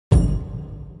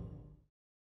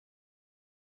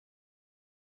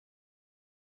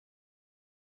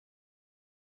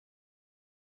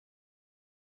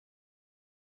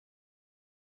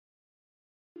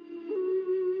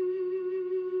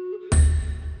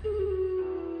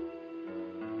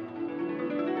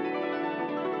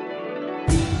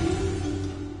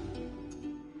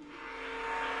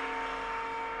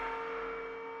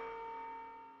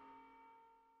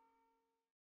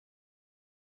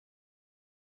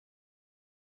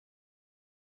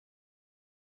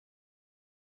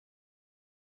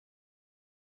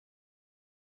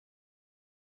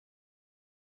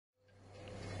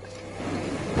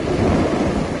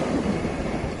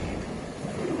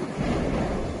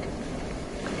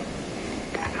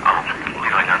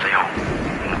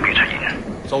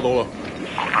收到啦。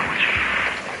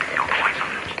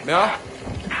咩啊？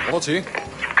好多錢？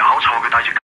搞錯，佢帶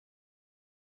住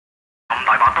咁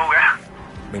大把刀嘅。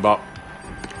明白。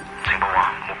情報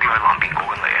話目標喺南邊過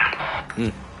緊嚟啊。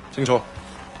清楚。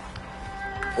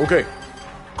OK，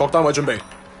 各單位準備，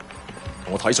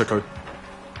我睇實佢。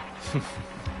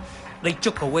你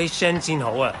捉個威聲先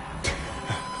好啊。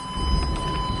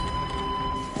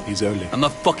He's only. I'm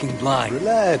not fucking blind.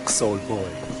 Relax, old boy.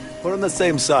 We're on the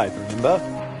same side, remember?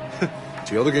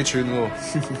 條友都幾串喎。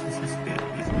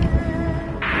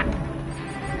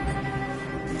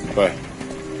喂，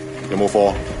有冇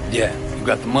貨 Yeah, you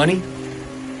got the money?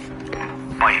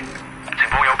 喂，情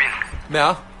況有變。咩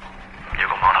啊？有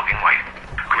個碼頭警衛，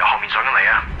佢由後面上緊嚟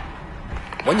啊！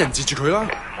揾人截住佢啦！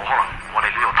冇可能，我哋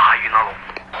呢度太遠啦，路。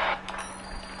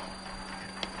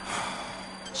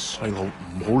細路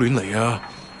唔好亂嚟啊！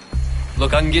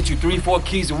 Look, I can get you 3-4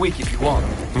 keys a week if you want.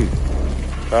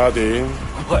 睇下點？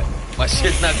 What? My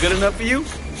shit's not good enough for you?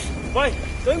 喂，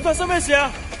究竟發生咩事啊？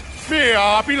咩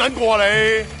啊？邊撚個啊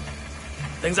你？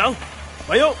停手，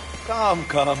咪喐！ Come,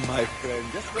 my friend.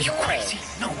 Just Are you crazy?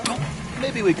 No, don't.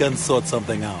 Maybe we can sort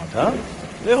something out, huh?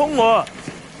 你兇我啊！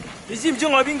你知唔知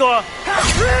我係邊個啊？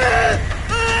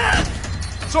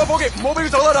所有伙計唔好俾佢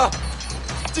走得啦！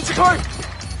截住佢！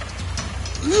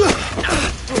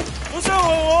好傷害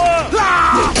我啊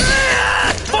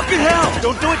 ！Fucking hell!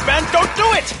 Don't do it, man! Don't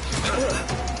do it!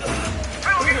 喺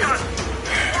度警察，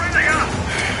我嚟啊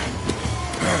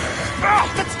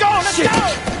Let's go! Let's go!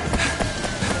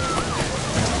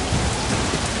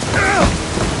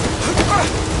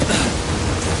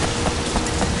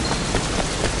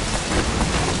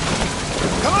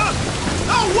 Come on!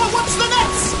 No! What's the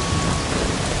next?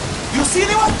 You see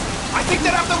anyone? I think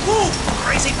they're after Wu!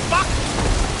 Crazy fuck!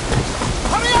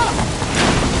 Hurry up!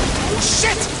 Oh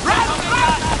shit! Run!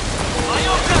 Run!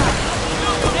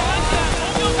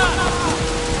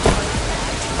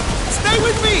 Stay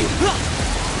with me!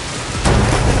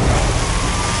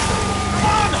 Come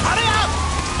on! Hurry up!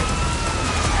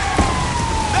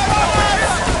 They're on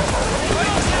us!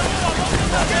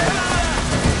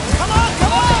 Come on!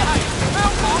 Come on!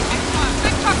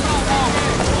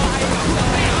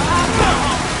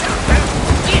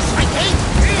 Yes, I think!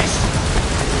 Yes!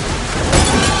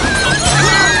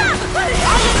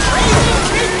 Are you crazy?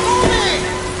 Keep moving!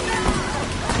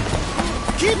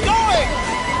 Keep going!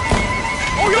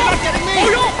 Oh, you're not getting me!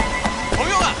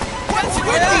 What's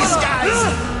with these guys?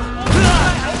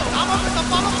 I'm up at the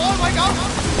bottom all my god!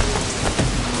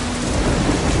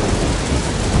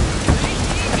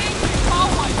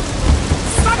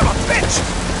 Son of a bitch!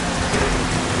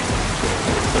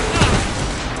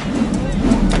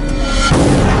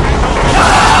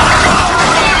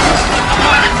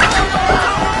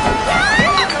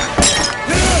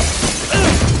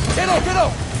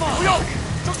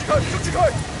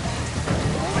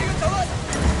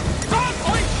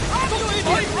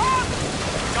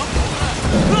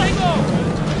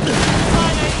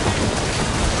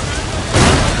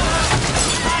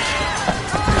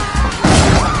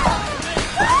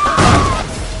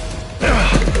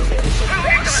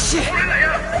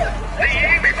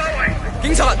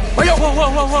 警察，咪喐！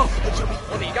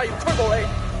我哋而家要拘捕你。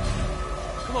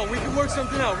Come on, we can work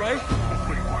something out, right？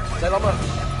 唔使諗啦，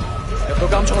入到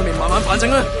監倉裏面慢慢反省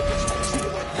啦。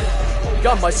而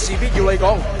家唔係事必要你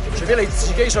講，除非你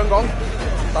自己想講。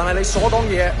但係你所講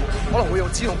嘅嘢可能會用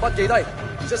紙同筆記低，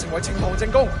而且成為呈堂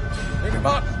證供。你明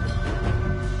白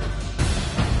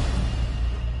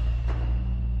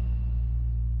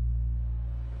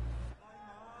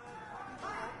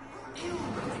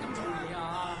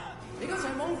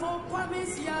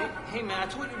？Hey man, I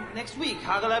told you next week，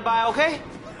 下個禮拜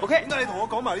OK？OK？ 點解你同我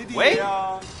講埋呢啲嘢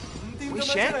啊？唔掂咁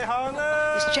樣出嚟行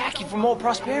啦 It's Jackie from Old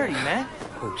Prosperity, man.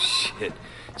 Oh shit.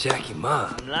 Jackie Ma.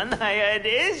 Lanaya, it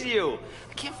is you.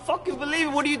 I can't fucking believe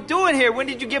it. What are you doing here? When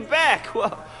did you get back?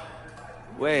 Well,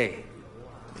 wait.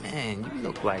 Man, you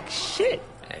look like shit.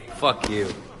 Hey, fuck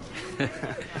you.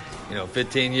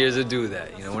 15 years to do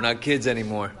that. We're not kids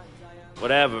anymore.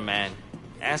 Whatever, man.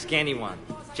 Ask anyone.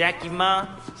 Jackie Ma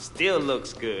still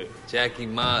looks good. Jackie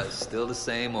Ma is still the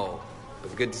same old.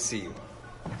 But good to see you.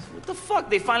 What the fuck?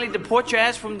 They finally deport your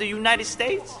ass from the United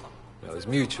States? It was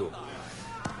mutual.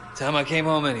 Time I came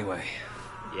home anyway.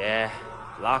 Yeah,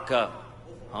 lock up.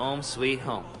 Home sweet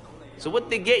home. So what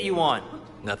they get you on?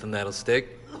 Nothing that'll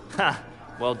stick. Ha!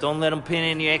 Well, don't let them pin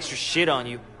any extra shit on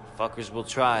you. Fuckers will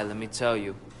try, let me tell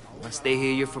you. Once they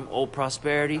hear you're from Old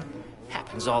Prosperity,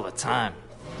 happens all the time.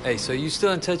 Hey, so you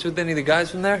still in touch with any of the guys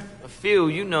from there? A few,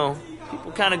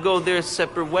 people kind of go their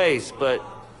separate ways, but...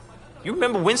 You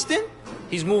remember Winston?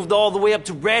 He's moved all the way up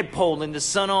to Redpole in the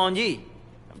Sun On Yi.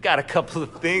 I've got a couple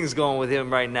of things going with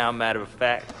him right now, matter of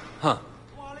fact. Huh.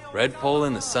 Red Pole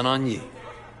and the Sun on Yi.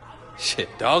 Shit,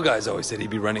 Dog Eyes always said he'd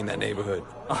be running that neighborhood.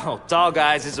 Oh, Dog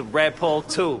Eyes is a red pole,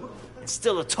 too. And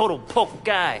still a total poke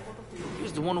guy. He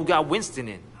was the one who got Winston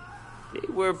in.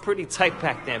 They were pretty tight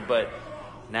back then, but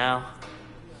now...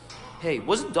 Hey,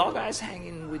 wasn't Dog Eyes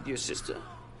hanging with your sister?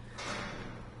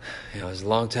 Yeah, it was a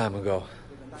long time ago.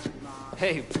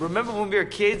 Hey, remember when we were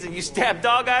kids and you stabbed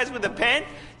Dog Eyes with a pen?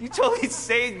 You totally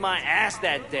saved my ass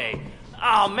that day.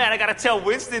 Oh, man, I gotta tell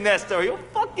Winston that story. He'll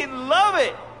fucking love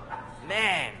it.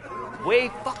 Man, Wei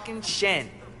fucking Shen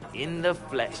in the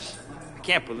flesh. I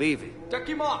can't believe it.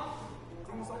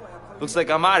 Looks like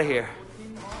I'm out of here.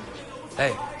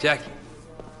 Hey, Jackie.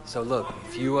 So look,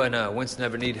 if you and Winston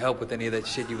ever need help with any of that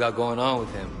shit you got going on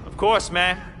with him... Of course,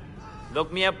 man.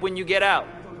 Look me up when you get out.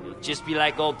 It'll just be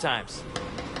like old times.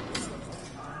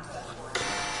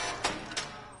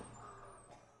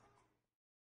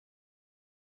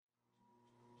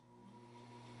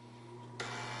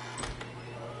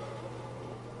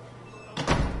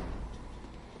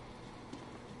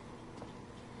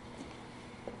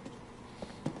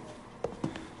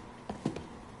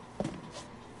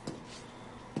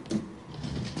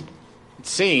 It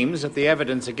seems that the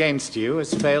evidence against you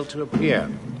has failed to appear.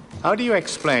 How do you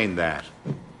explain that?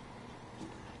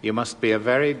 You must be a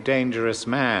very dangerous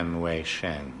man, Wei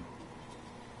Shen.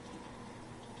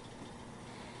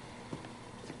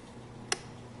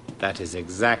 That is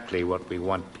exactly what we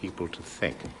want people to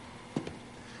think.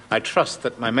 I trust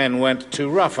that my men weren't too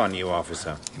rough on you,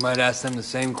 officer. You might ask them the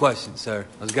same question, sir.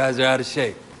 Those guys are out of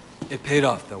shape. It paid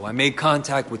off, though. I made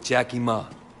contact with Jackie Ma.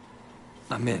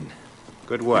 I'm in.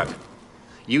 Good work.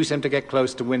 Use him to get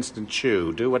close to Winston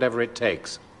Chu. Do whatever it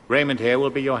takes. Raymond here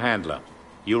will be your handler.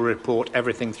 You'll report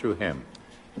everything through him.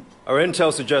 Our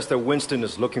intel suggests that Winston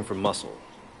is looking for muscle.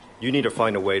 You need to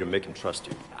find a way to make him trust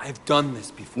you. I've done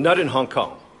this before. Not in Hong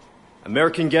Kong.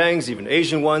 American gangs, even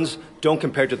Asian ones, don't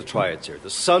compare to the triads here. The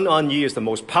Sun On Yi is the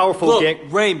most powerful gang...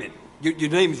 Look, Raymond. Your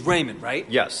name is Raymond, right?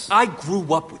 Yes. I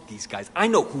grew up with these guys. I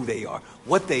know who they are,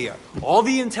 what they are. All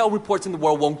the intel reports in the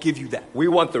world won't give you that. We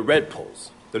want the Red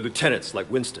Poles, the lieutenants like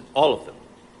Winston, all of them.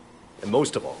 And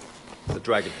most of all, the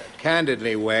Dragonhead.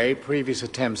 Candidly, Wei, previous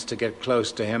attempts to get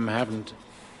close to him haven't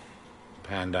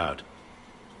panned out.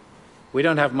 We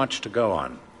don't have much to go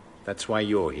on. That's why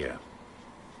you're here.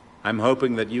 I'm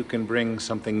hoping that you can bring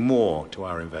something more to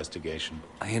our investigation.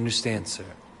 I understand, sir.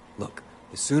 Look,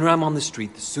 the sooner I'm on the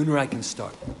street, the sooner I can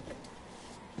start.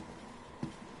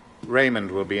 Raymond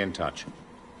will be in touch.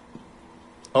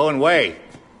 Oh, and Wei,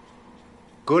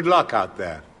 good luck out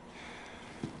there.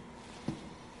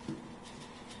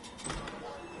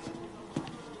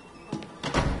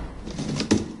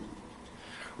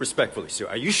 Respectfully, sir,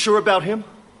 are you sure about him?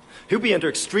 He'll be under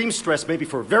extreme stress maybe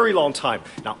for a very long time.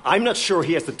 Now, I'm not sure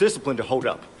he has the discipline to hold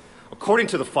up. According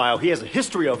to the file, he has a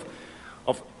history of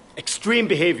extreme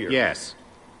behavior. Yes,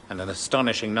 and an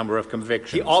astonishing number of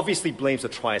convictions. He obviously blames the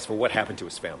triads for what happened to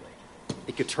his family.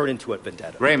 It could turn into a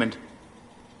vendetta. Raymond,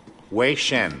 Wei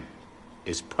Shen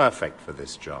is perfect for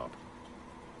this job.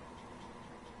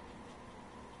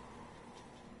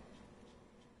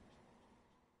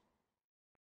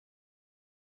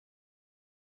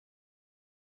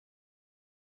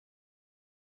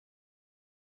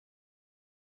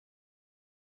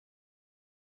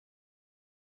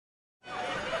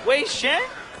 Wei Shen?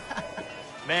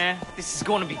 Man, this is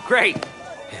going to be great.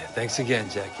 Yeah, thanks again,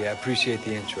 Jackie. I appreciate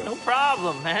the intro. No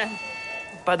problem, man.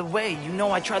 By the way, you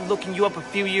know I tried looking you up a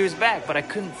few years back, but I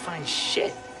couldn't find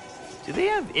shit. Do they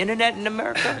have internet in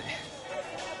America?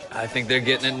 I think they're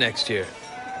getting it next year.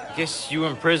 Guess you were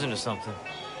in prison or something.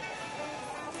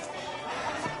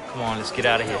 Come on, let's get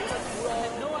out of here.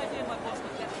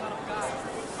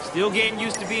 Still getting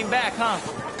used to being back, huh?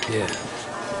 Yeah.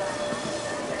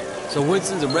 So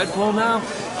Winston's a Red Pole now?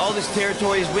 All this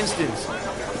territory is Winston's.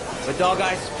 But Dog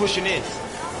Eyes is pushing in.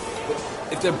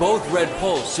 If they're both Red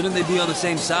Poles, shouldn't they be on the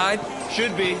same side?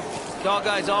 Should be. Dog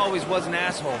Eyes always was an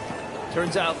asshole.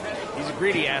 Turns out, he's a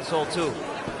greedy asshole, too.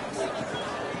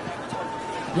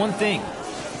 One thing.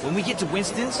 When we get to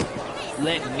Winston's,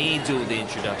 let me do the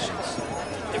introductions.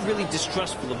 They're really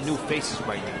distrustful of new faces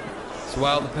right now. So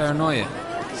why all the paranoia?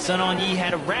 Sun On Yi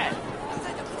had a rat.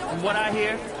 From what I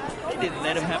hear, they didn't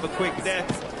let him have a quick death.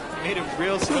 They made it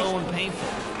real slow and painful.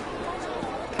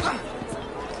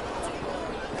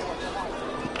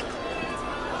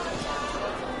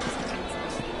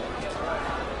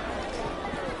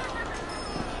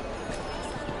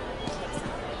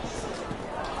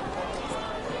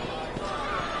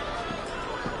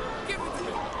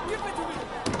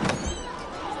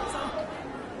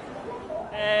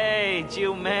 Hey, Hey,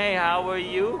 Jill May, how are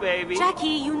you, baby? Jackie,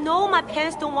 you know my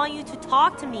parents don't want you to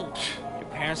talk to me. Your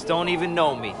parents don't even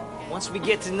know me. Once we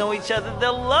get to know each other,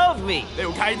 they'll love me. 你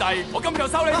條契弟，我今日就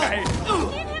收你皮。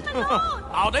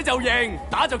鬧底就認，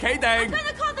打就企定。I'm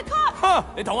gonna call the cops. 哼！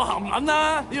你同我含撚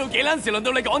啦！呢度幾撚時輪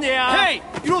到你講嘢啊 Hey,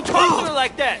 you don't talk to me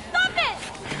like that. Stop it!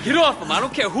 Get off him! I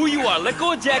don't care who you are. Let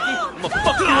go of Jackie. I'm gonna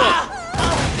fuck you up.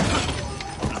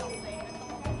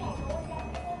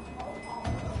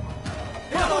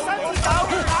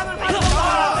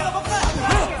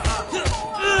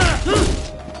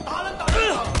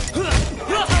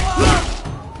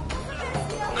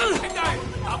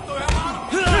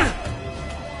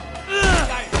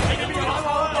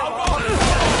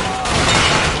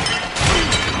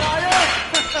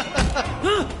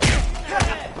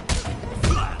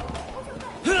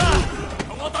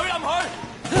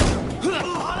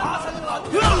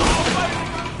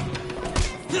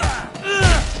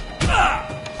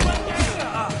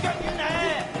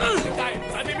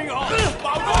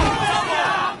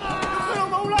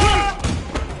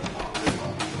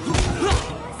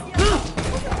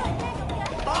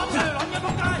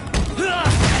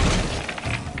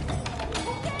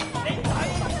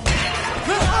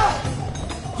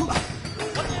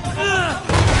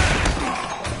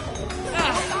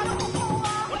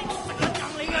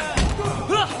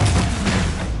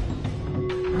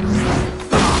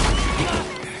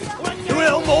 屌你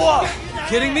老母啊！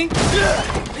 Kidding me?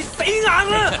 你死硬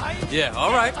啦！ Yeah,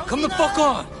 all right. Come the fuck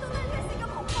on.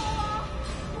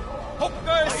 仆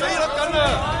街死甩緊啦！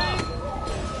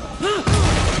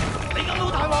你咁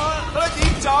好大鑊啊！睇你點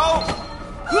走？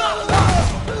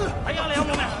睇下你有冇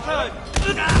命行出去！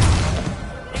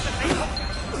你個死仆！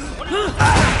我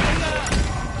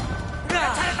哋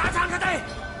打撐佢哋！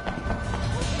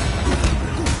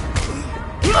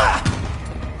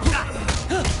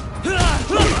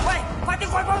喂，快啲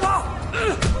過嚟幫我！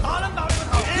打撚爆你個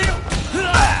頭！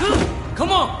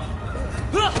 Come on.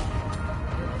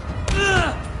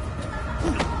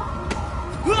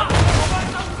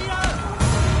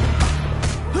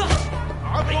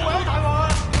 打俾我好大鑊啊！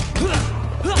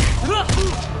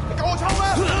你夠我抽咩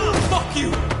Fuck you.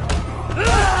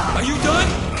 Are you done?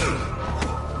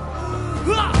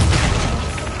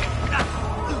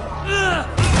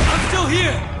 I'm still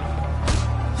here.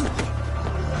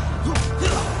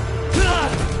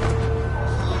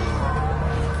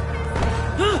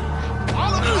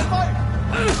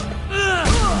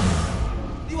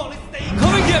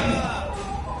 Come and get me.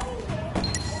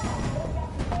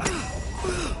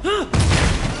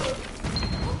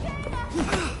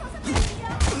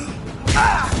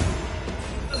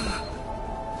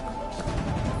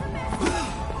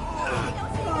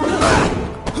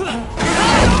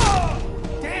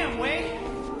 Damn, Wayne.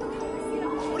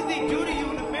 What did they do to you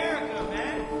in America,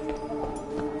 man?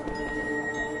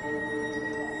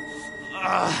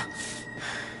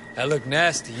 That looked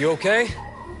nasty. You okay?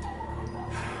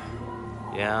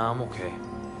 Yeah, I'm okay.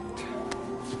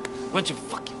 Bunch of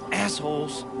fucking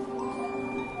assholes.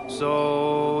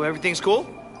 So, everything's cool?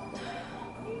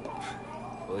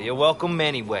 Well, you're welcome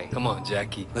anyway. Come on,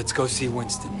 Jackie. Let's go see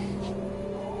Winston.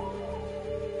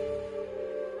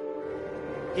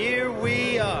 Here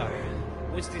we are.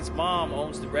 Winston's mom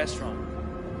owns the restaurant.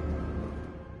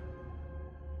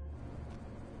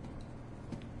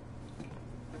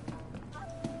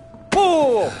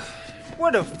 Whoa!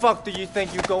 Where the fuck do you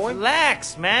think you're going?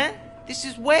 Relax, man. This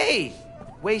is Wei.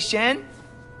 Wei Shen.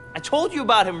 I told you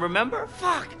about him, remember?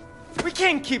 Fuck! We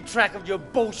can't keep track of your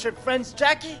bullshit friends,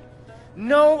 Jackie.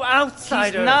 No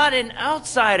outsider. He's not an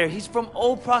outsider. He's from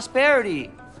old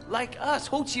prosperity. Like us.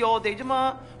 Hochi all day.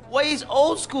 Wei's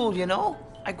old school, you know?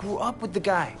 I grew up with the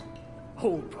guy.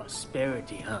 Old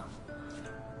prosperity, huh?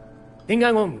 點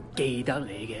解我唔記得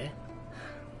你嘅？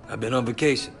 I've been on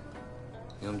vacation.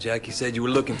 Jackie said you were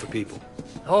looking for people.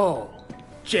 Oh,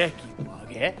 Jackie 話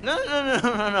嘅。 No.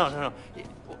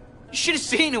 You should have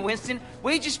seen it, Winston.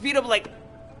 Wei just beat up like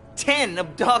 10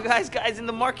 of Dog Eyes guys in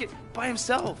the market by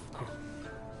himself.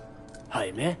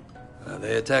 係咩？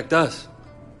 They attacked us.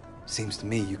 Seems to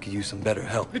me you could use some better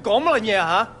help. 你講乜嘢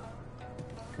啊？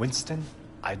 Winston,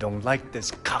 I don't like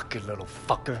this cocky little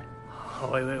fucker.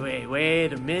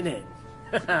 Wait a minute.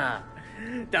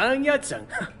 等一陣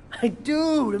I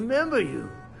do remember you.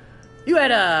 You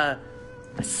had a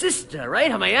sister,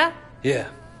 right? 係咪啊？ Yeah,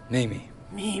 Mimi.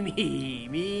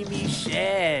 Mimi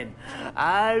Shen.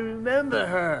 I remember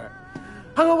her.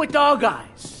 Hung out with Dog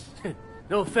Eyes.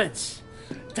 No offense.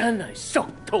 真係熟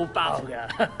到爆㗎。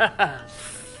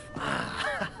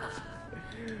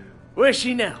Where's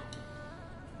she now?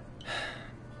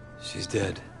 She's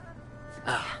dead.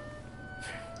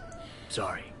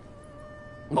 Sorry.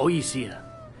 冇意思啦。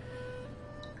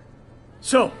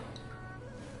So,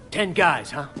 10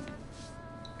 guys, huh?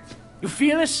 You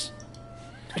fearless?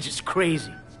 Or just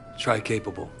crazy? Try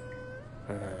capable.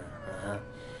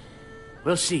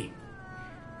 We'll see.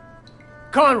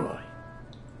 Conroy,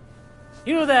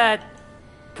 you know that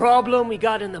problem we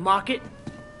got in the market?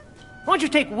 Why don't you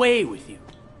take Wei with you?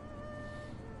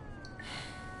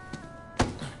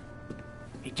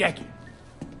 Hey, Jackie,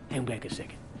 hang back a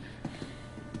second.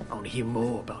 I want to hear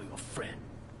more about your friend.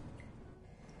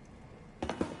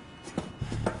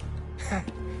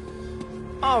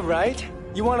 All right.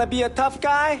 You want to be a tough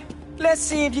guy? Let's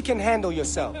see if you can handle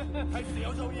yourself.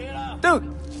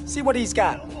 Dude, see what he's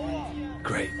got.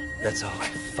 Great. That's all I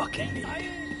fucking need.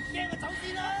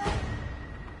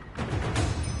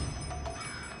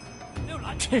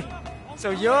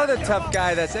 So you're the tough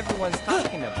guy that's everyone's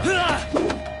talking about.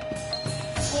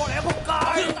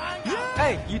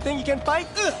 Hey, you think you can fight?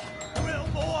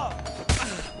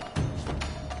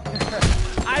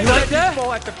 I like that? You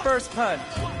fall at the first punch.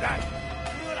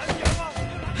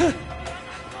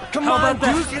 Come How on, about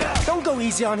that? dude. Don't go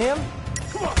easy on him.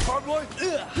 Come on, Carboy.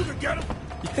 You can get him.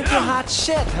 You think you're hot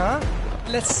shit, huh?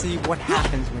 Let's see what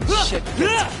happens when shit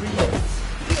gets real.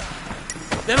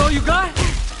 That all you got?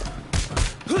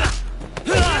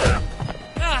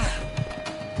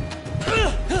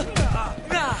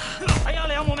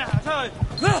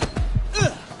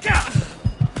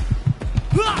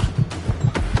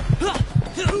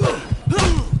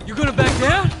 You gonna back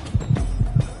down?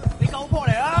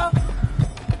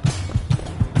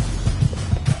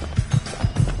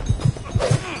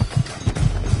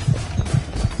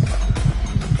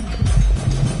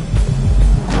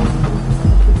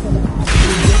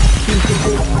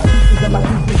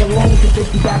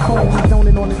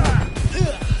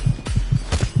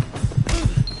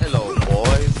 Hello,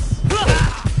 boys.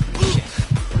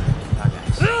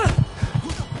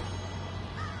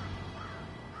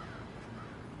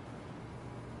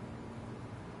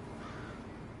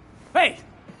 Hey,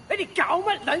 你哋搞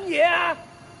乜撚嘢啊？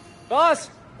 Boss,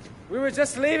 we were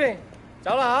just leaving.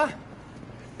 走啦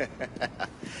吓。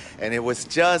 And it was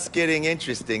just getting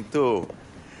interesting, too.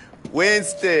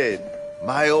 Winston,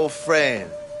 my old friend.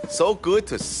 So good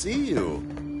to see you.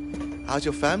 How's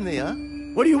your family, huh?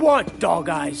 What do you want, dog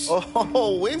eyes?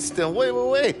 Oh, Winston,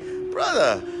 wait.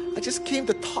 Brother, I just came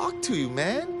to talk to you,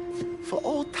 man. For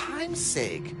old time's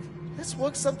sake. Let's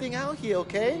work something out here,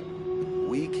 okay?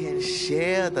 We can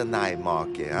share the night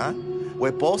market, huh?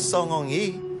 We're both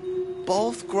Songong-yi,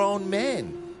 both grown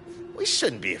men. We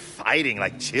shouldn't be fighting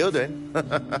like children.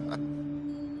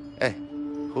 Hey,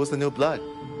 who's the new blood?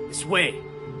 It's Wei.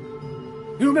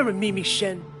 You remember Mimi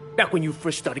Shen? Back when you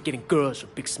first started getting girls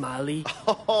with Big Smiley?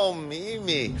 Oh,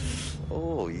 Mimi.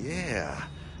 Oh, yeah.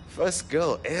 First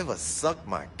girl ever sucked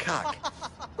my cock.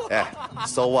 Yeah,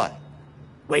 so what?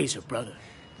 Wei's her brother.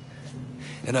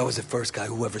 And I was the first guy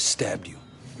who ever stabbed you.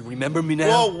 You remember me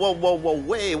now? Whoa,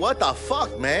 Wei, what the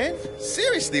fuck, man?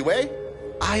 Seriously, Wei?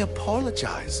 I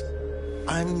apologize.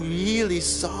 I'm really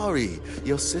sorry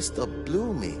your sister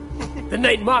blew me. The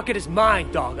night market is mine,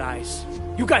 dog eyes.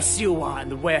 You got Siwa in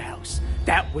the warehouse.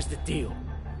 That was the deal.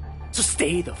 So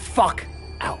stay the fuck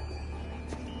out.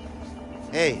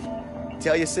 Hey,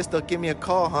 tell your sister to give me a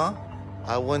call, huh?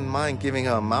 I wouldn't mind giving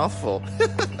her a mouthful.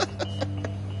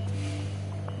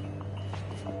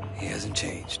 He hasn't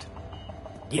changed.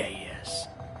 Yeah, he has.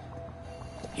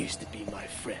 He used to be my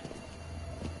friend.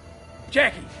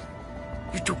 Jackie,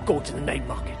 you two go to the night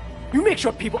market. You make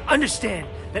sure people understand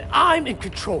that I'm in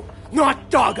control, not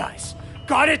dog eyes.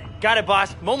 Got it? Got it,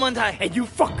 boss. 冇問題. And you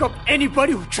fuck up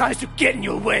anybody who tries to get in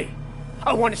your way.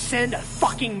 I want to send a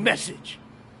fucking message.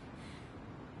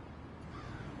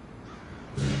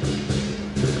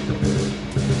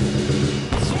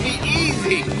 Be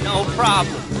easy. No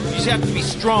problem. You just have to be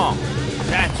strong.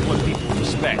 That's what people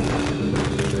respect.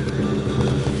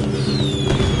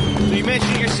 So you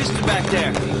mentioned your sister back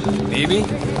there. Mimi?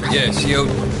 Yeah, she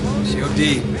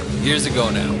OD'd years ago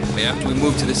now. I mean, after we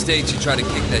moved to the States, she tried to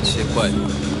kick that shit butt.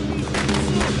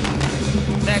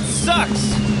 That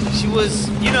sucks. She was,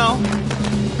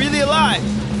 really alive.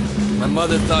 My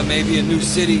mother thought maybe a new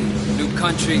city, a new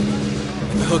country.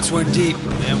 The hooks weren't deep.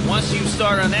 And once you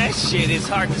start on that shit, it's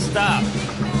hard to stop.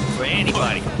 For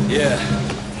anybody. Yeah,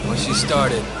 once she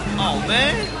started. Oh,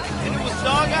 man. And it was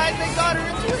dog eyes that got her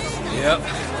into it? Yep.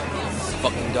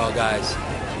 Fucking dog eyes.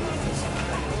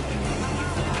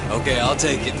 Okay, I'll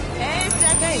take it. Hey,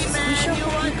 sexy man. you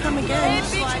sure you come again? Hey,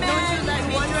 bitch man. Don't you like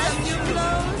me dress new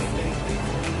clothes?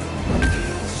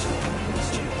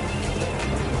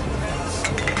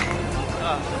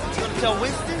 You gonna tell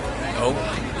Winston? No.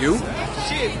 You?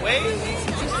 Shit, Wade.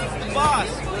 boss.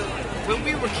 When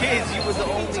we were kids, you were the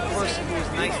only person who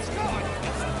was nice to me.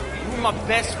 You were my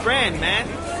best friend, man.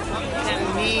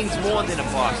 That means more than a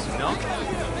boss, you know?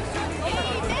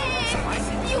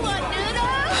 You want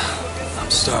noodles? I'm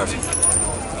starving.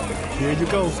 Here you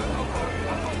go.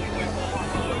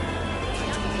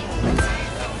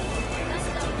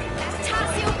 Char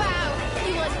siu bao.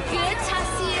 You want good char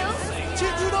siu?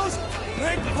 Cheap noodles,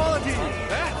 great quality.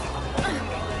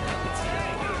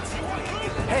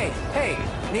 Hey,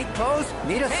 need clothes?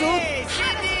 Need a suit?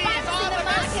 CDs, all the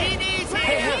best CDs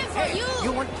here for you.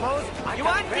 You want clothes? You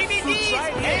want DVDs?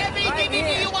 Every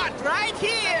DVD you want, right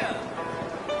here.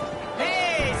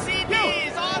 Hey,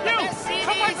 CDs, all the best CDs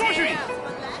come on, groceries. here.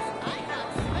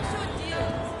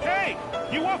 Hey,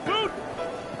 you want food?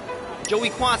 Joey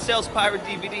Kwan sells pirate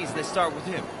DVDs. Let's start with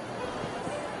him.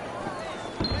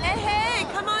 Hey,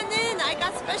 come on in. I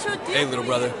got special deals. Hey, little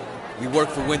brother. We work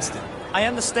for Winston. I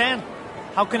understand.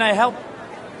 How can I help?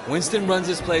 Winston runs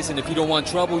this place, and if you don't want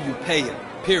trouble, you pay him.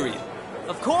 Period.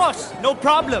 Of course, no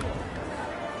problem.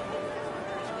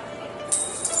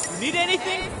 You need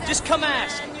anything? Just come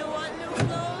ask. You want new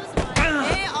clothes?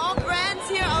 Hey, all brands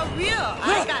here are real.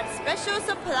 I got special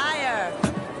supplier.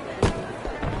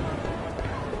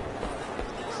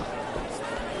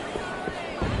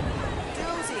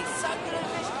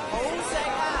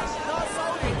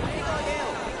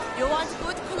 You want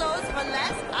good clothes for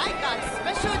less? I got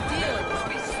special deals.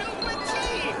 Super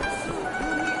cheap.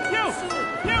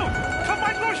 You, come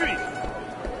buy groceries.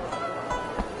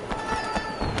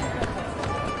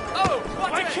 Oh,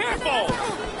 Be careful.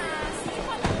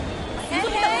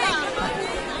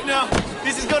 No,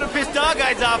 this is gonna piss Dog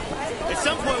Eyes off. At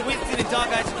some point, Winston and Dog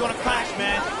Eyes are gonna clash,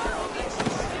 man.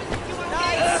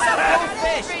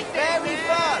 Nice fish, very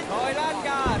fun.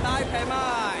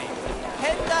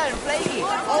 Tender and flaky,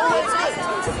 always good.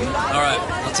 All right,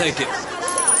 I'll take it.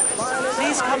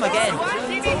 Please come again.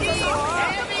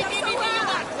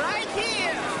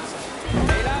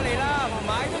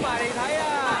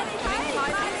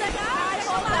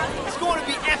 It's going to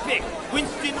be epic.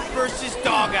 Winston versus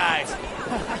Dog Eyes.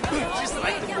 Just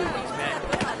like the movies, man.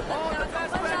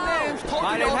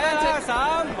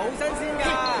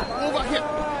 Over here.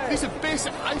 This is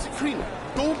basic ice cream.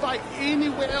 Don't buy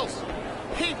anywhere else.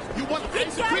 Hey, you want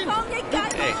ice cream?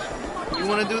 Hey, you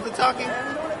want to do the talking?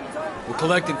 We're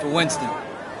collecting for Winston.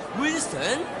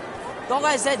 Winston? Dog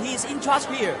Eye said he's in charge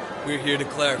here. We're here to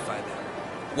clarify that.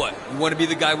 What, you want to be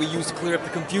the guy we use to clear up the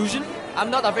confusion? I'm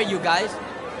not afraid, you guys.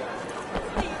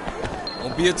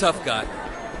 Don't be a tough guy.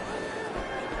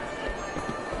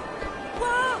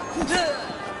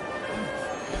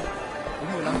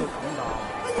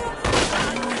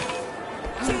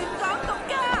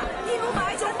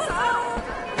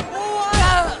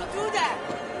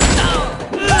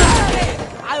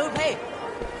 I will pay.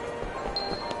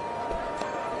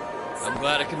 I'm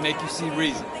glad I can make you see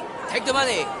reason. Take the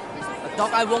money. But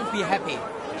Dog Eye won't be happy.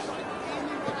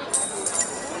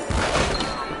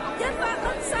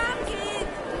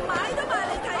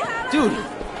 Dude,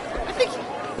 I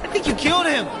think you killed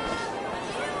him.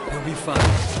 He'll be fine.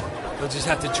 He'll just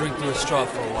have to drink through a straw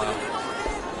for a while.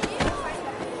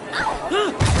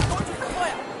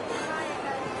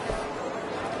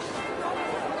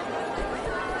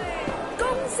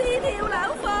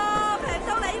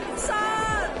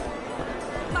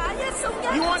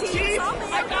 You want cheese?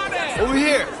 I got it. Over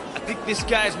here. I think this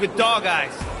guy's with Dog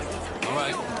Eyes. All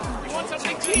right. You want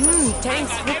something cheap?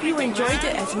 Thanks. Hope you enjoyed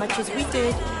it as much as we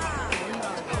did.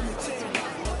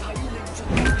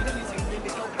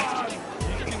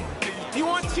 You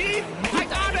want cheese? I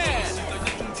got it.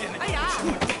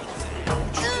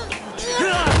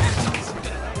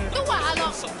 都話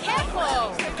咯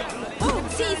 ，careful！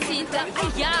 黐線㗎，哎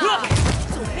呀，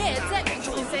做咩啫？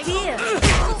啲啊，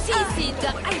黐線㗎，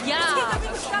哎呀！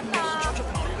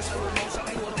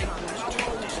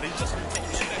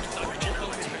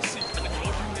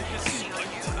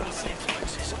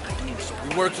 We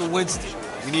work for Winston.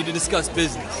 We need to discuss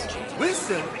business.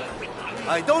 Winston?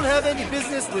 I don't have any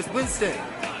business with Winston.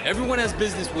 Everyone has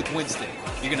business with Winston.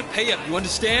 You're gonna pay up, you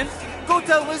understand? Go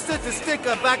tell Winston to stick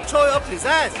a bak choy up his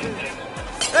ass.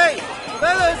 Hey,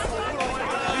 fellas!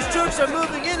 These troops are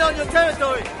moving in on your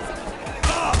territory.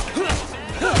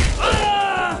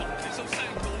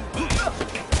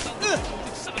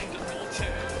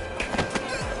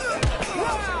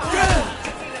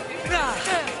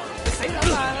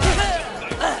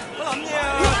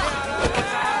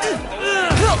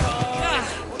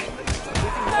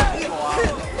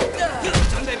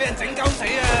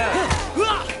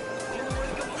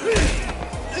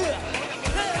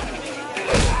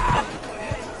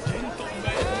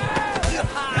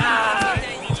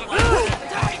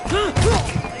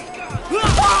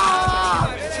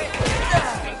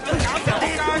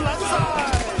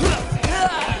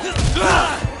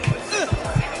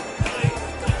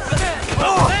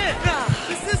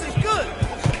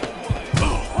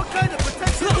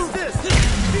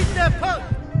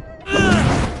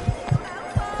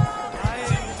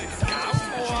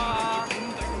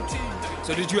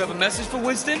 Did you have a message for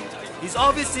Winston? He's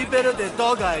obviously better than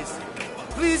Dog Eyes.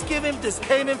 Please give him this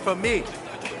payment from me.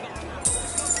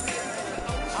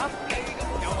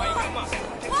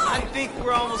 I think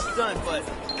we're almost done, but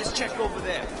let's check over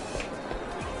there.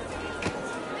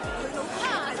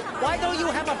 Why don't you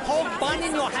have a pork bun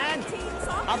in your hand?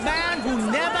 A man who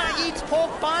never eats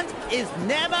pork buns is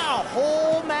never a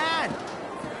whole man.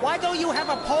 Why don't you have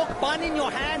a pork bun in your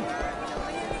hand?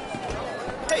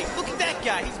 Hey, look at that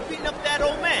guy. He's beating up that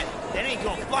old man. That ain't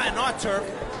gonna fly on our turf.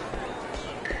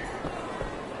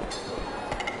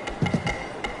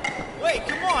 Wait,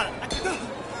 come on.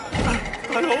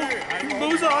 大佬，唔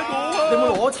好殺我啊！你有冇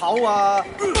攞籌啊？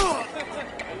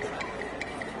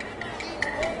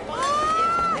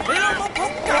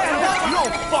 You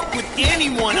don't fuck with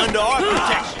anyone under our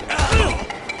protection.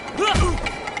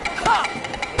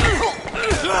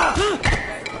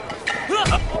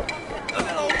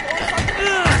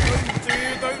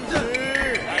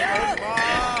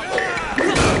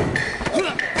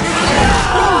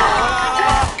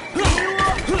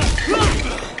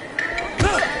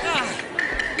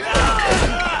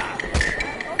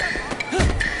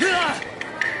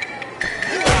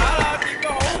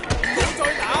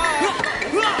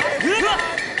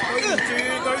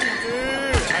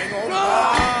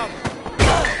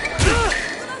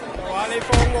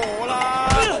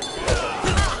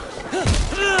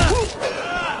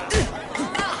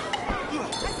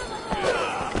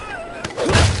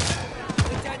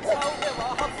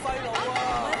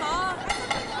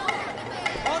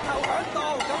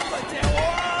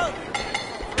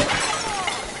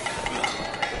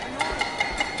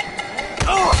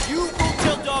 You go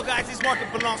tell Dog Eyes this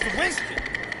market belongs to Winston.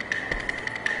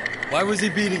 Why was he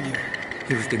beating you?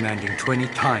 He was demanding 20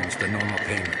 times the normal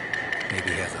payment.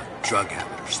 Maybe he has a drug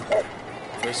habit or something.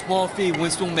 For a small fee,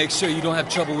 Winston will make sure you don't have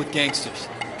trouble with gangsters.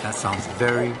 That sounds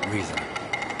very reasonable.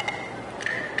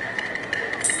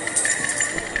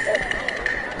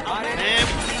 Man,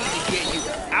 we need to get you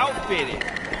outfitted.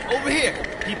 Over here,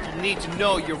 people need to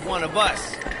know you're one of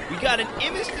us. We got an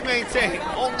image to maintain,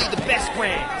 only the best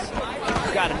brands.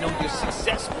 You gotta know you're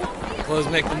successful. Clothes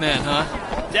make the man, huh?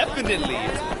 Definitely.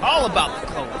 It's all about the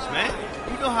clothes, man.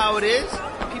 You know how it is.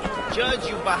 People judge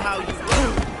you by how you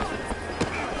look.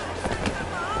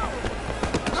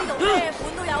 呢度咩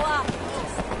款都有啊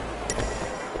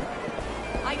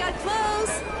I got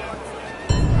clothes.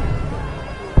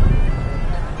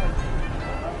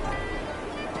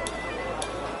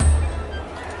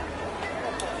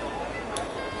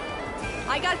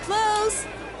 I got clothes.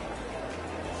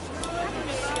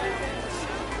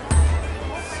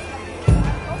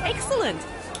 Excellent.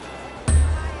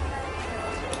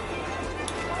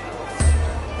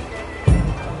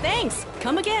 Thanks.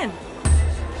 Come again.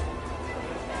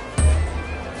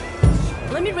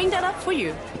 Let me ring that up for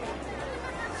you.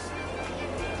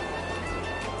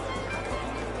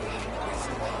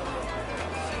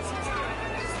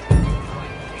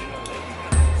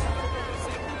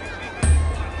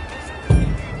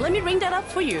 Let me ring that up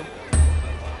for you.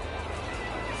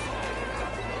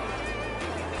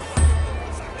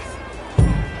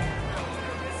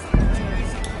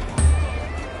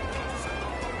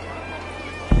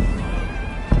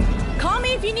 Call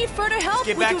me if you need further help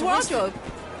with your wardrobe.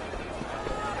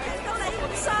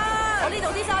 我呢度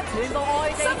啲衫全部外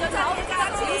地進口，價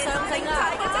錢上乘啊！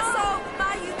嘅質素，賣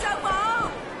完就冇。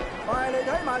埋嚟睇，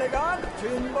埋嚟揀，全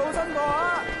部新貨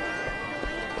啊！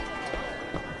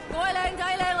各位靚仔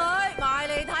靚女，埋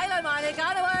嚟睇啦，埋嚟揀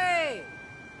啦喂！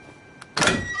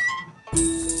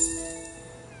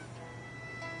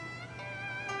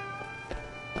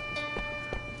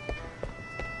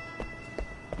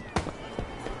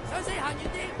想死行遠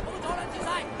啲，唔好阻撚住晒。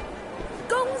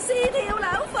公司跳樓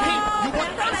貨，平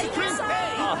得嚟一世。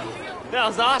That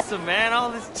was awesome, man. All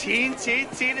this teen.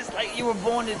 It's like you were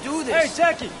born to do this. Hey,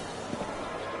 Jackie!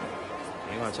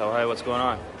 You want to tell Hey what's going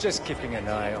on? Just keeping an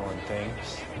eye on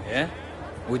things. Yeah?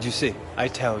 What'd you see? I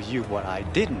tell you what I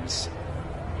didn't see.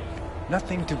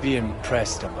 Nothing to be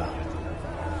impressed about.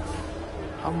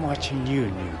 I'm watching you,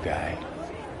 new guy.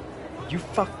 You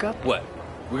fuck up? What?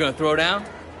 We're gonna throw down?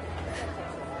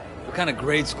 What kind of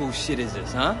grade school shit is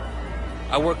this, huh?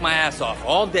 I work my ass off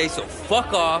all day, so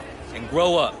fuck off and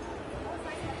grow up.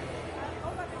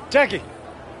 Jackie,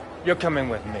 you're coming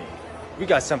with me. We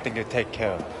got something to take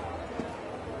care of.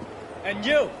 And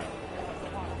you!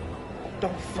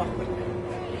 Don't fuck with me.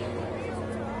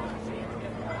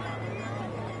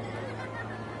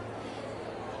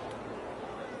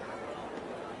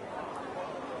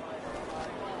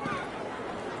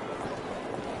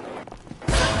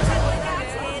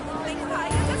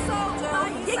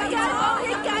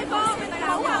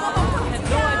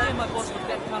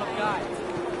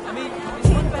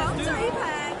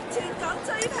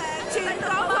 全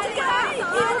港買家要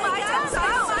買親手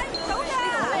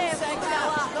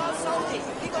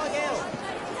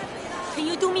，Can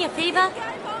you do me a favor?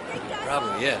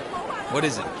 Probably, yeah. What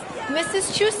is it?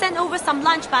 Mrs. Chu sent over some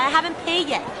lunch, but I haven't paid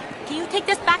yet. Can you take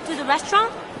this back to the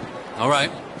restaurant? All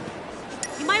right.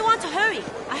 You might want to hurry.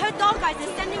 I heard dog guys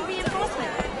are sending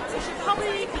reinforcements. We should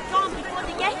probably be gone before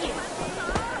they get here.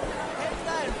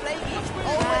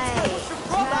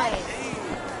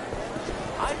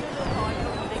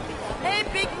 Hey,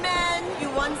 big man, you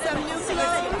want some new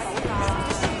clothes?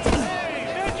 Hey,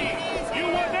 veggies! You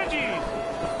want veggies?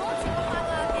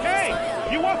 Hey,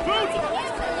 you want food?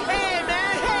 Hey,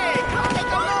 man, hey, come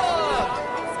take a look!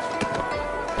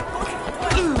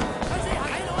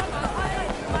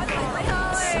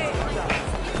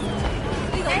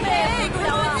 Hey,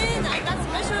 come on in. I got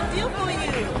special deal for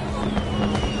you.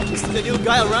 Is the new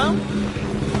guy around?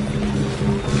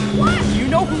 What? You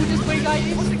know who this great guy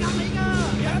is?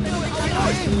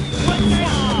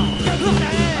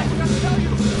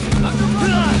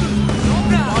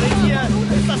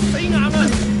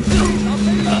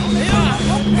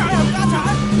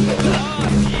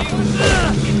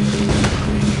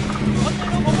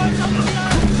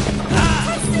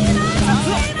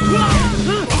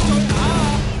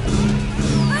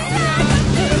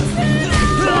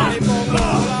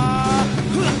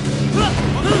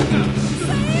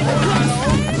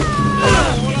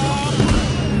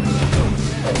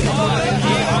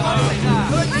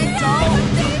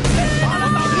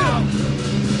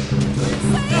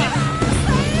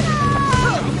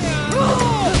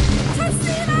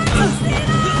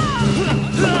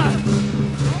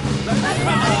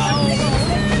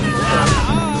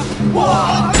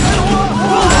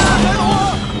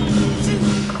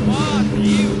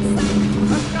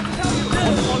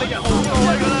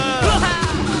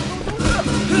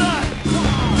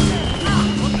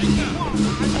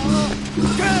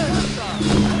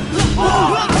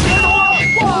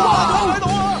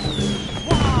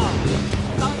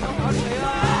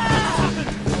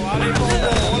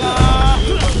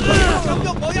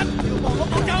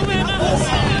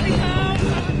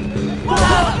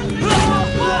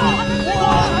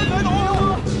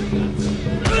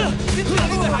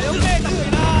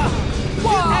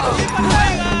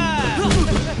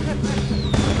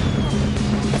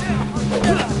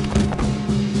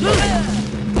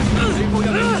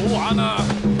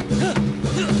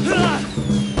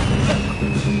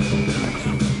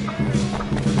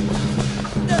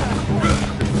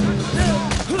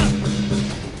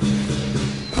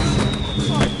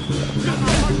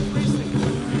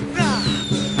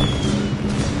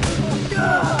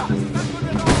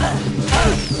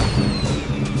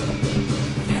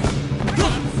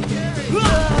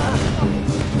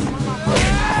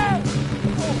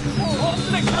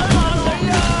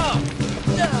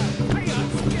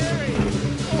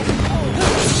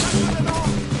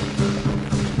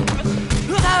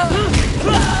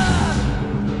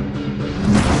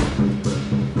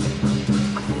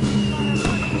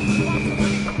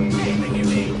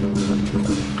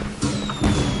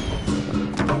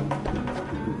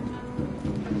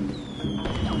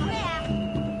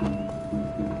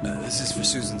 This is for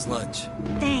Susan's lunch.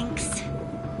 Thanks.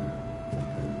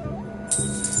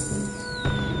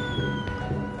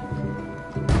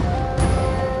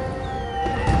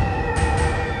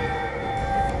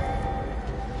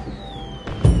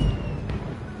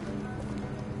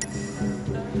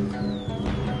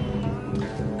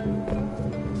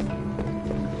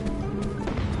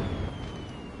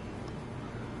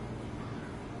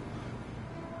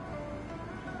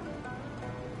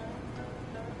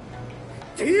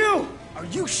 Theo, are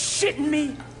you shitting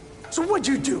me? So what'd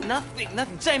you do? Nothing.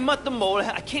 真係乜都冇.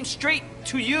 I came straight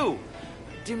to you.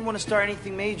 Didn't want to start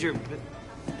anything major, but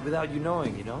without you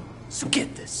knowing, you know? So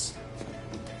get this.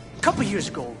 A couple years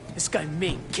ago, this guy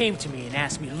Ming came to me and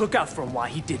asked me to look out for him while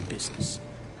he did business.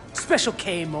 Special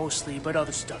K mostly, but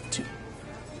other stuff too.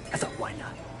 I thought, why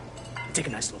not? I take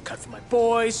a nice little cut for my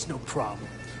boys, no problem.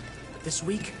 But this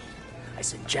week, I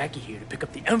sent Jackie here to pick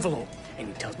up the envelope, and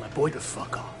he tells my boy to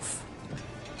fuck off.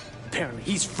 Apparently,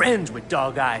 he's friends with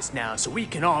Dog Eyes now, so we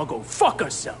can all go fuck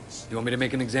ourselves. You want me to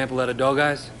make an example out of Dog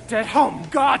Eyes? That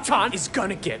Gatan is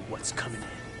gonna get what's coming in.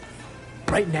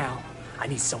 Right now, I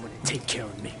need someone to take care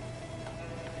of me.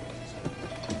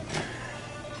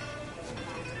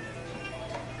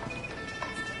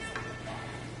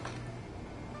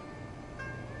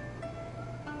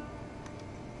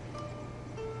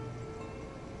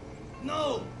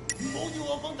 No， 唔好要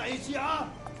我講第二次啊！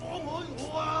放開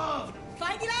我啊！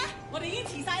快啲啦，我哋已經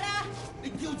遲晒啦！你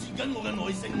挑戰緊我嘅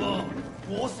耐性喎，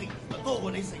我食就多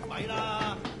過你食米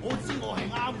啦，我知我係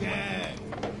啱嘅。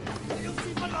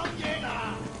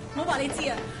話你知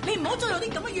啊，你唔好再用啲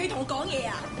咁嘅語氣同我講嘢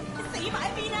啊！你死埋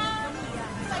一邊啦！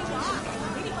廢話，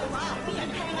你啲廢話邊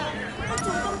人聽啊？我做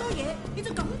咁多嘢，你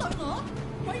就咁對我，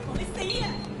鬼婆你死啊！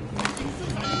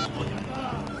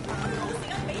冇時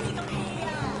間俾你咁 hea 啊！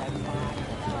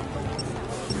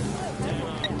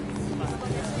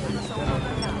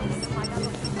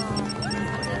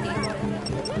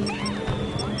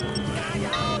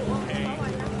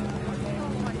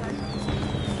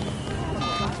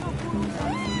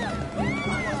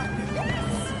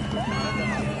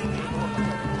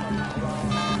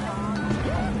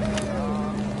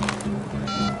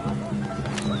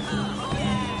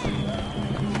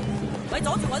咪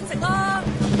阻住揾食啦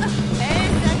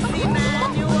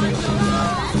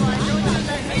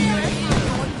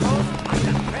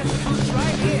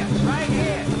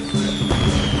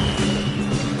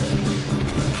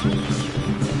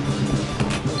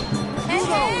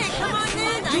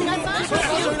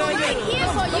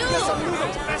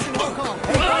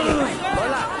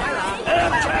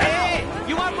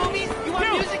！You want movies? You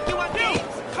want music? You want games?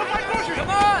 Come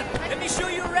on! Let me show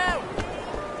you around.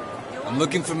 I'm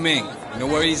looking for Ming. You know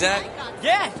where he's at?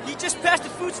 Yeah, he just passed the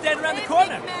food stand around the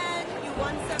corner. You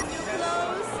want some new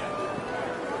clothes?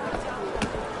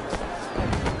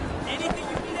 Anything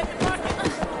you need at the market.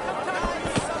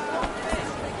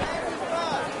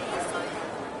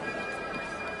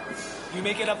 You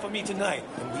make it up for me tonight,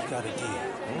 and we got a deal.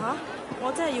 嚇！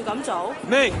我真係要咁做？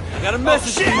 Ming, I got a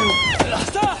message for you.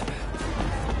 Stop!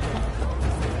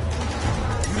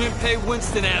 You didn't pay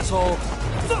Winston, asshole.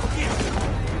 Fuck you!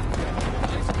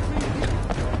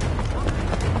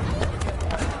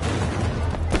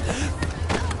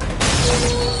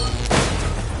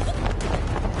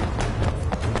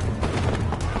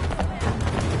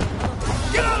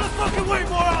 Get out of the fucking way,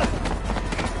 moron!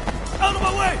 Out of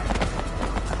my way!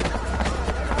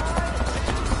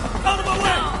 Out of my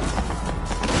way!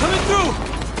 Coming through!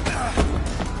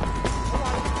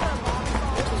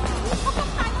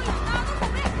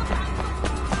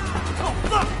 Oh,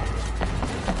 fuck!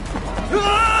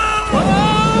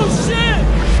 Oh, shit!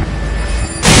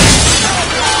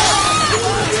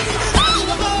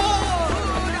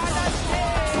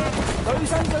 女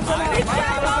生進身嚟睇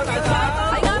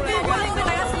啱邊個拎俾大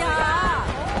家試下。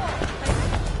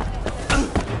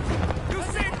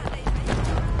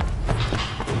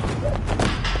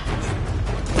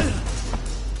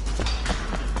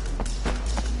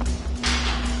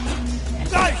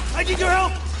Guys, I need your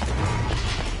help!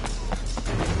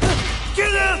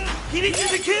 Kill him! He needs to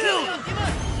be killed!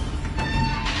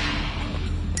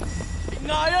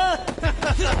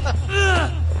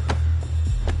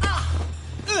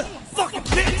 Fucking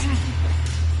bitch!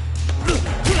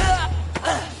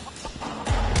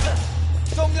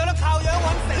 仲有得靠樣揾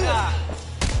食啊！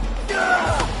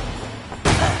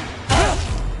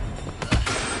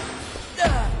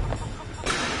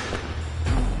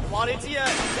話你知啊，實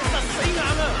死硬啊！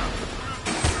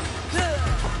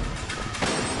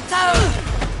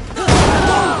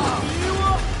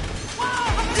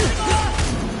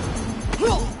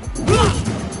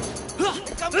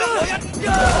咁樣我一你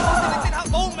即刻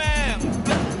冇命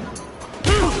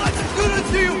！Good to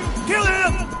see you. Kill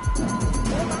him.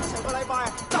 我等成個禮拜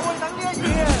就係等呢一嘢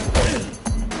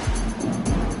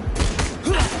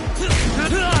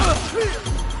啊！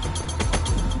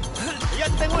你一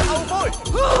定會後悔。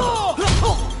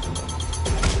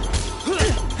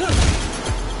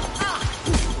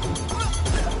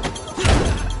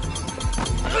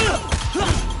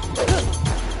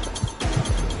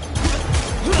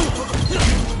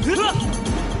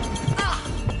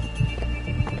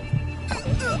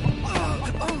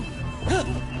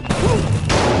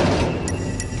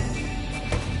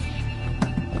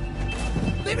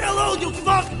Leave me alone, you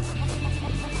fuck!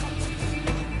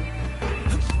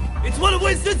 It's one of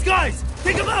Winston's guys!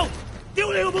 Take him out!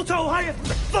 丟你老母臭閪啊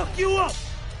Fuck you up!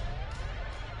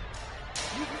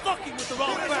 You fucking with the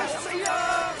wrong person!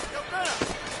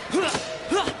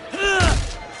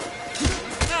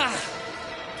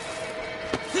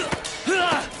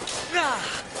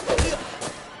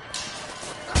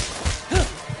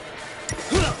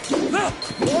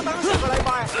我等成個禮拜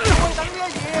就係等呢一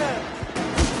嘢啊！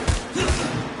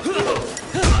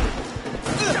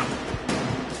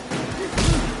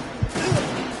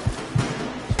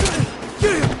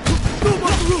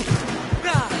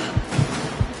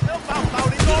爆唔爆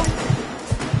你講？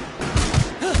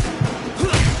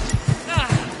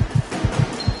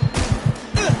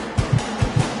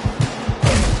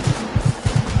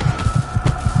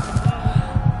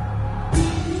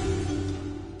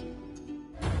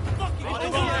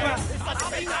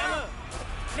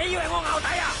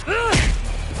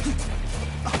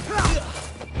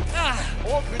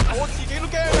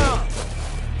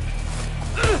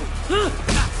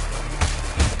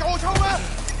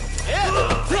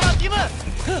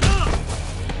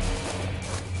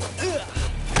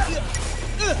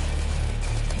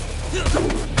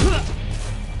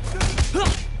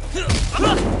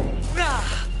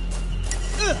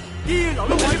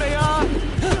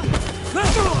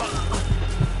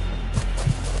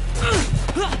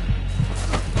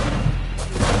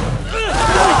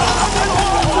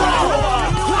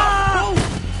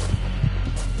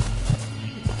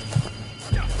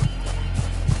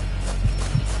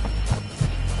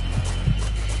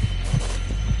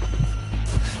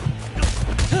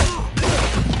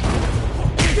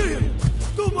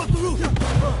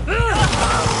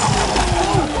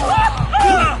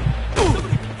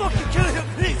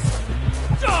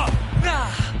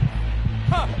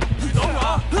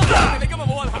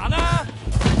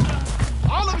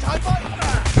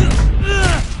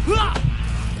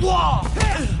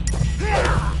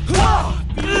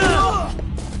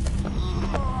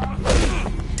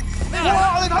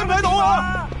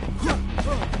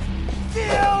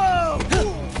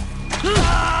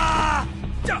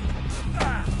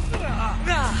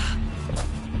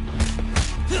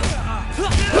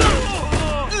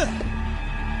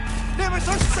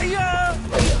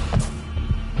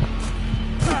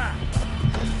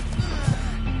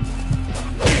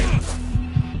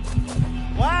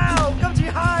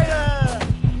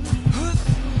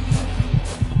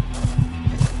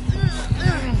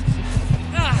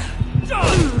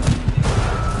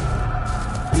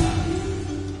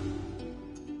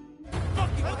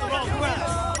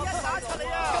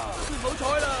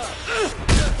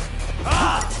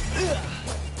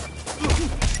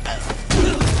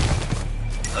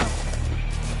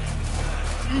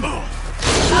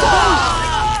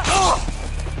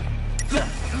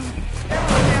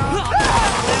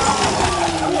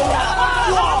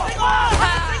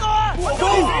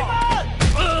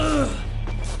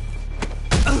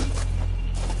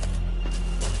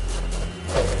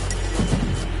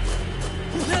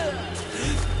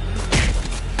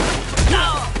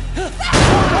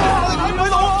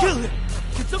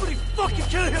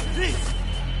 kill him, please.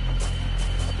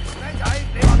 靚仔，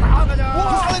你話打㗎咋？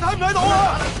哇！你睇唔睇到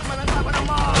啊？咪撚大個頭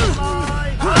媽！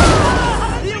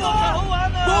呢個好玩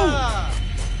啊！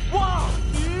哇！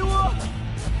屌啊！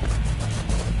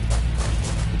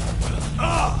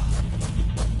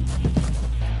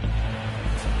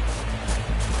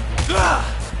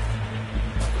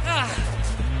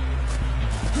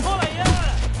過嚟啊！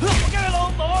我驚你老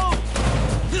母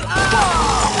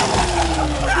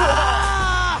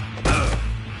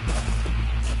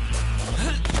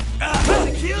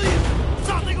！kill you!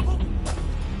 Stop the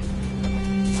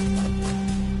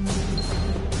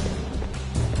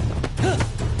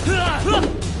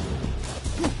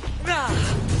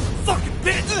fucking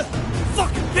bitch!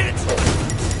 Fucking bitch!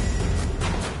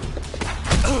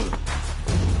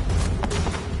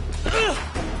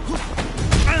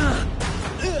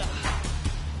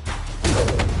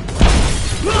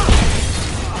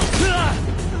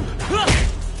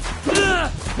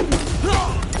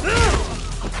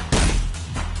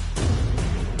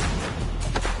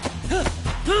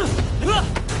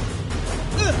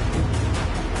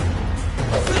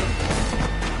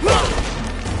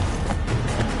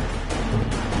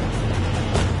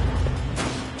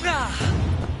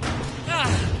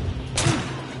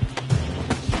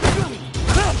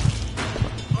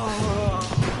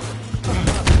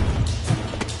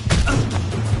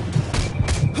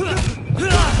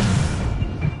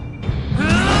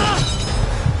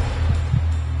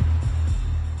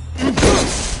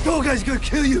 Dog Eye's gonna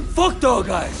kill you! Fuck Dog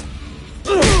Eyes!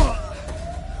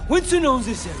 Winston owns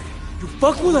this area. You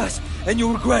fuck with us, and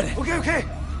you'll regret it. Okay, okay.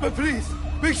 But please,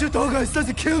 make sure Dog Eyes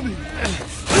doesn't kill me.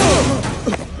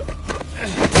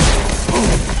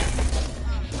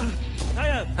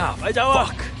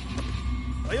 Fuck!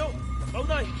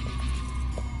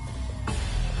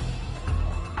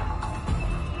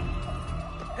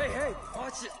 Hey,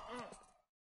 watch it.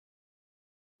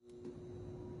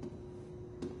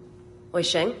 Wei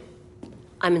Sheng,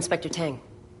 I'm Inspector Tang.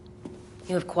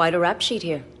 You have quite a rap sheet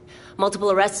here.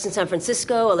 Multiple arrests in San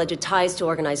Francisco, alleged ties to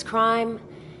organized crime,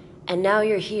 and now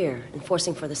you're here,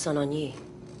 enforcing for the Sun On Yi.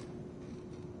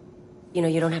 You know,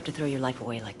 you don't have to throw your life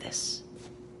away like this.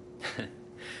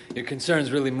 Your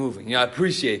concern's really moving. Yeah, I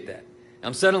appreciate that.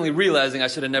 I'm suddenly realizing I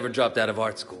should have never dropped out of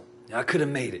art school. I could have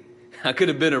made it. I could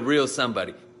have been a real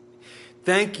somebody.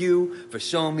 Thank you for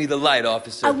showing me the light,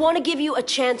 officer. I want to give you a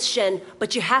chance, Shen,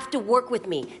 but you have to work with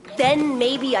me. Then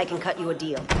maybe I can cut you a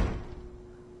deal.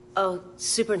 Oh,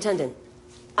 Superintendent,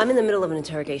 I'm in the middle of an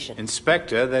interrogation.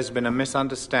 Inspector, there's been a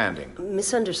misunderstanding.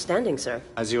 Misunderstanding, sir?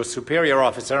 As your superior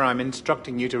officer, I'm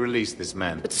instructing you to release this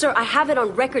man. But, sir, I have it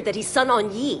on record that he's Sun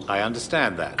On Yi. I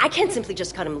understand that. I can't simply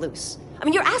just cut him loose. I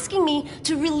mean, you're asking me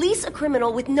to release a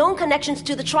criminal with known connections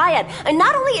to the Triad, and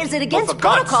not only is it against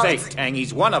protocol... protocol... For God's sake, Tang,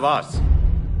 he's one of us.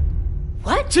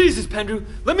 What? Jesus, Pendrew,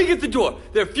 let me get the door.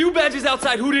 There are a few badges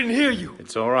outside who didn't hear you.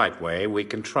 It's all right, Wei. We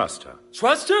can trust her.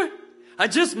 Trust her? I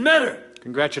just met her.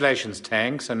 Congratulations,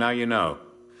 Tang, so now you know.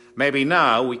 Maybe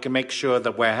now we can make sure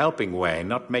that we're helping Wei,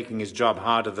 not making his job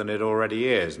harder than it already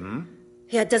is, hmm?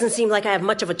 Yeah, it doesn't seem like I have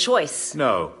much of a choice.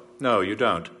 No, you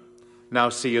don't. Now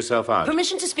see yourself out.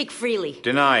 Permission to speak freely.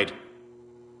 Denied.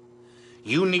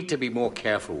 You need to be more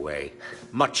careful, Wei.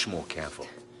 Much more careful.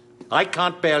 I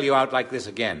can't bail you out like this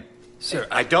again. Sir,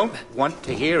 I don't want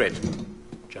to hear it.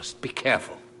 Just be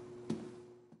careful.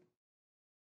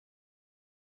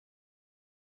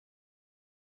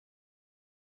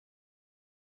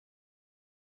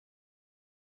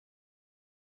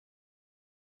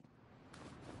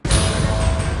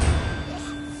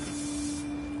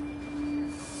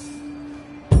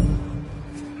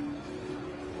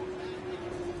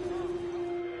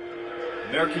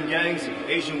 American gangs,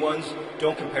 Asian ones,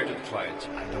 don't compare to the Triads.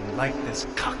 I don't like this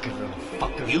cocky little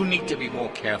fucker. You need to be more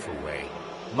careful, Wei.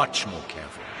 Much more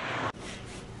careful.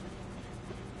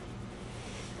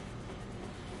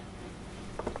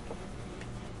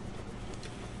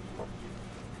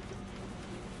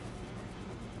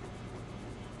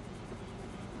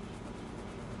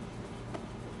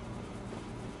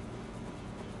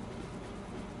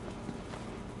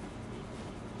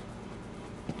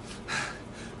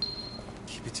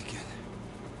 Keep it together.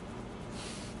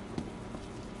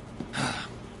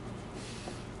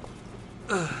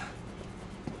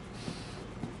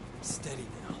 Steady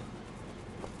now.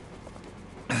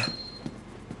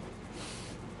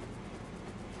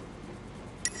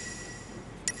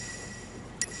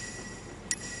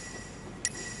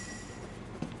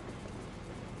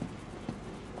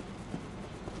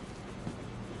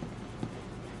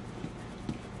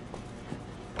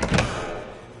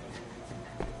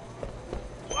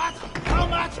 What? How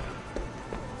much?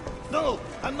 No,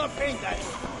 I'm not paying that.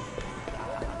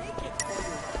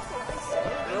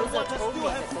 Caesar told me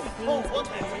that the scenes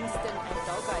between Winston and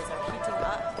Dog Eyes are heating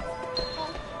up.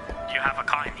 You have a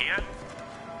car in here?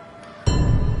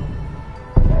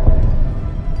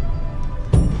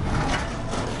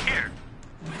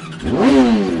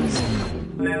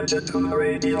 Legend on the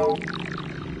radio.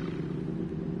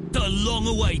 The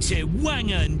long-awaited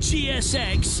Wangan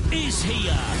GSX is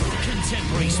here.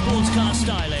 Contemporary sports car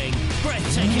styling,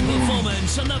 breathtaking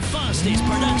performance, and the fastest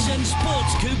production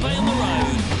sports coupe on the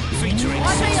road. Featuring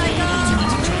 16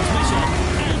 automatic transmission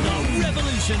and a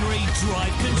revolutionary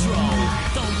drive control.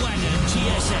 The Wangan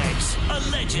GSX, a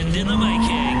legend in the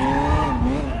making.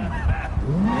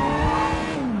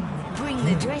 Bring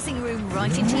the dressing room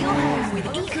right into your home with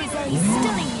mxyzptlk's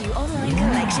stunning new online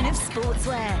collection of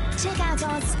sportswear. Check out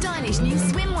our stylish new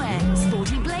swimwear,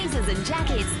 sporty blazers and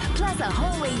jackets, plus a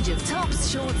whole range of tops,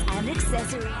 shorts and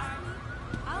accessories.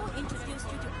 I will introduce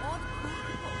you to all the cool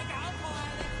people.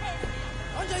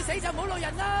 趕最死就冇路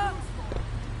人啦！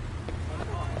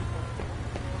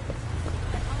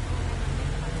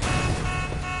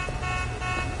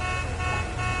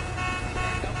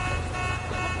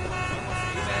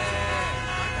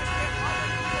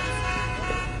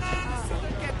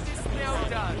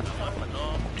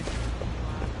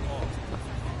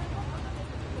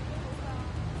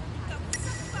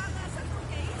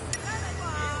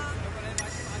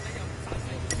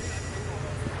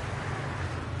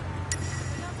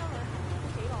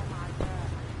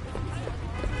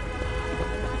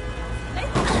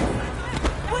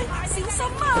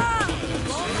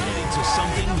 Into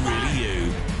something really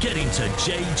you. Get into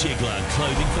J. Jiggler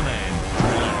Clothing for Men.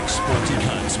 Relax, sporty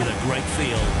cuts with a great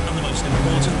feel, and the most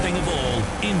important thing of all,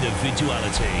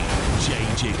 individuality. J.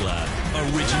 Jiggler.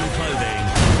 Original clothing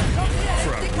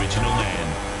for original men.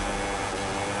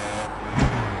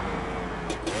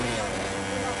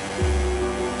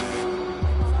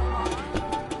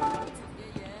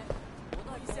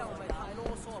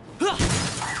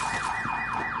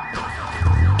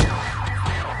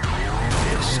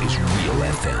 This is Real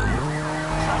FM.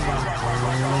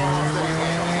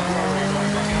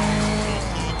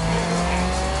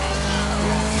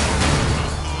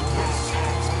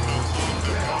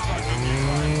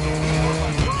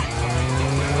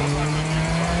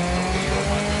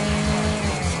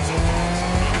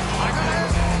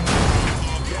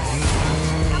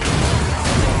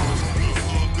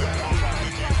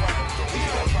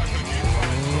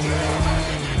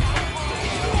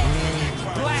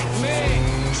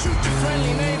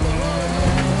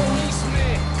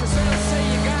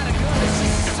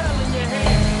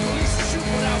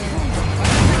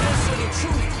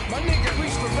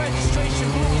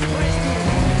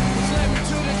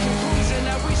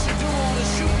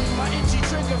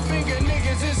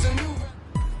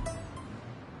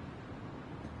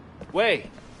 Wait,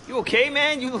 you okay,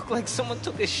 man? You look like someone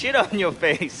took a shit on your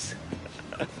face.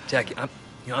 Jackie,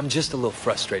 I'm just a little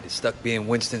frustrated, stuck being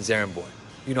Winston's errand boy.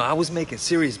 You know, I was making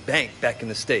serious bank back in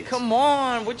the States. Come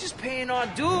on, we're just paying our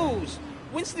dues.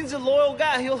 Winston's a loyal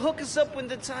guy. He'll hook us up when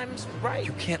the time's right.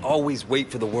 You can't always wait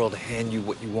for the world to hand you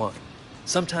what you want.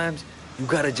 Sometimes you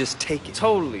gotta just take it.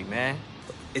 Totally, man.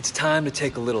 It's time to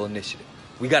take a little initiative.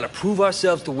 We gotta prove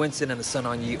ourselves to Winston and the Sun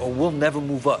On Yee, or we'll never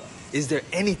move up. Is there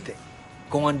anything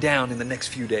going down in the next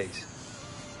few days?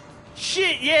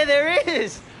 Shit, yeah, there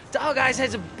is. Dog Eyes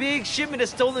has a big shipment of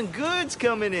stolen goods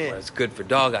coming in. Well, it's good for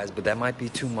Dog Eyes, but that might be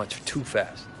too much too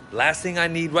fast. Last thing I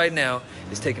need right now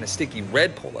is taking a sticky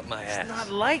red pole up my ass. It's not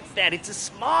like that. It's a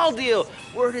small deal.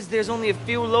 Word is there's only a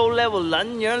few low-level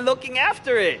Londoners looking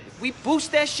after it. If we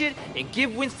boost that shit and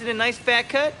give Winston a nice fat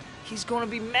cut, he's gonna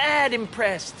be mad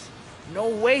impressed. No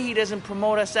way he doesn't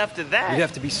promote us after that. You'd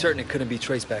have to be certain it couldn't be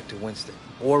traced back to Winston.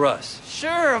 Or us.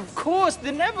 Sure, of course.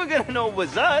 They're never gonna know it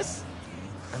was us.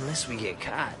 Unless we get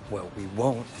caught. Well, we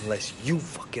won't unless you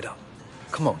fuck it up.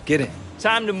 Come on, get in.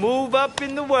 Time to move up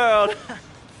in the world.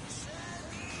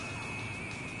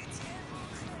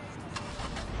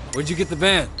 Where'd you get the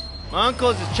van? My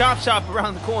uncle's a chop shop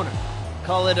around the corner.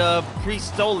 Call it a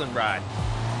pre-stolen ride.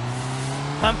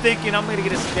 I'm thinking I'm gonna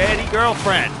get a steady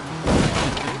girlfriend.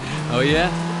 Oh, yeah?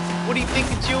 What do you think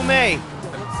of Jill May?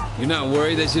 You're not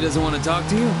worried that she doesn't want to talk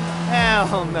to you?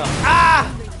 Hell no. Ah!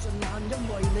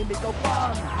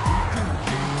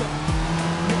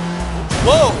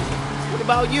 Whoa! What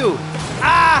about you?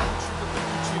 Ah!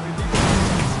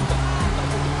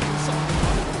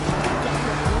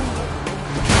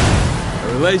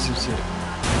 A relationship.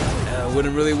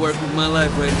 Wouldn't really work with my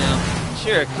life right now.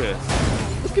 Sure it could.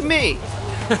 Look at me.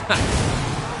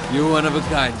 You're one of a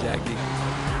kind, Jackie.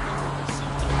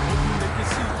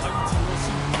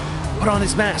 Put on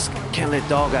his mask. Can't let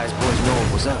Dog Eyes boys know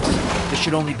it was us. There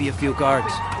should only be a few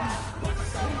guards.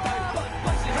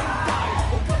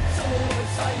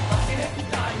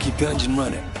 the engine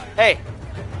running. Hey.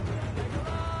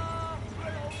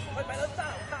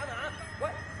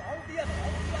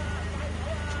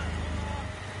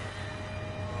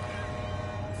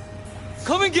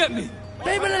 Come and get me.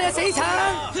 俾俾你死橙！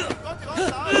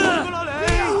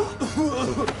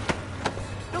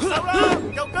喐手啦，唔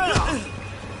夠姜啊！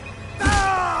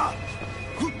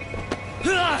死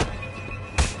啦！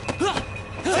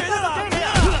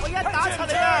我一打柒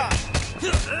你啊！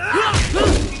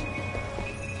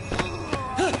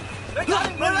你搞掂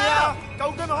佢啦！夠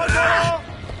姜咪開槍咯！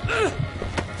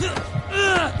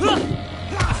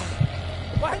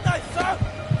喂，兄弟上！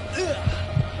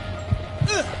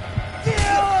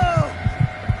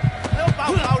你爆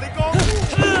唔爆你哥？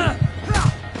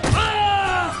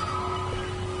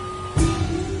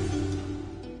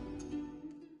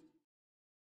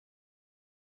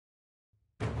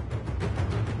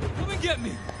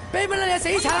俾俾你死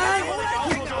橙！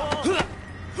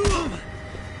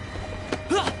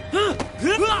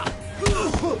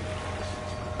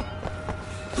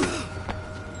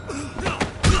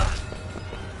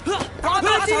我打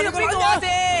殘你邊個啊？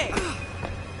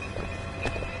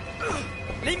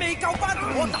你未夠班同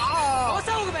我打啊！我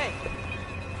收佢未？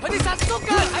佢哋實縮㗎，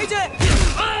睇住！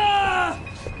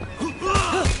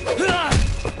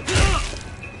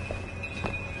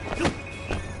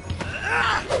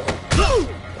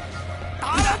打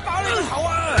一爆你個頭啊！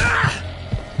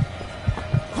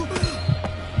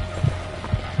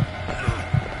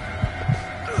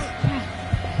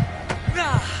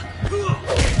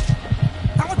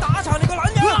等我打殘你個撚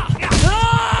樣！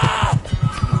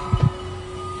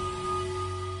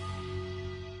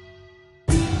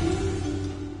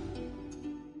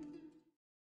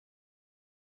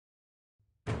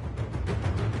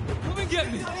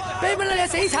俾俾你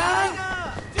死橙！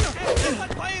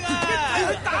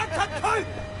打柒佢！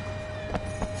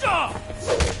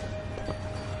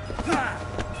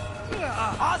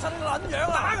打柒你個撚樣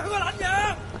啊！打佢個撚樣！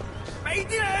俾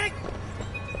啲力！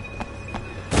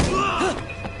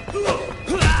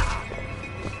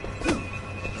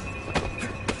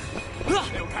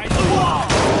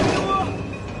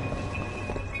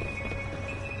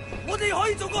我哋可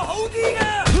以做個好啲嘅，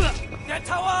日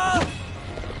臭啊！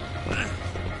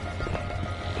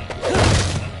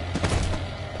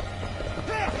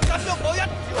跟咗我一條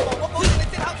毛，我保證你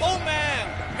即刻保命！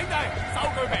兄弟，收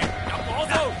佢皮，入我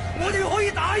數，我哋可以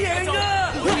打贏㗎！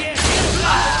好嘢！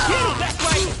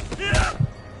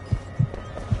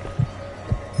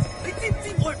你知唔知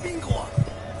我係邊個啊？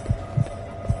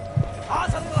打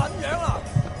柒你個撚樣啊！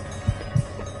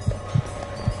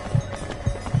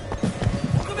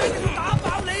我今日一定要打爆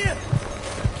你啊！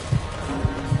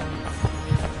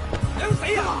想死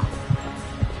啊！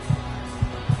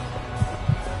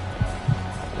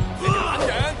你條撚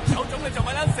樣，有種你就咪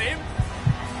撚閃！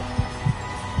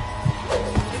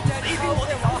你真係死邊我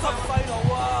哋玩濕細路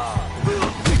啊！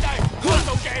兄弟，開數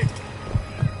技！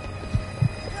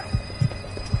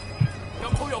咁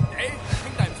好肉地，兄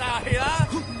弟唔使客氣啦！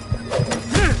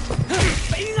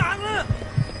死硬啦！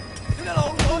你哋老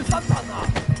母身痕啊！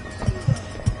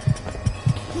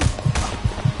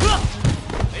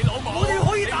你老母！我哋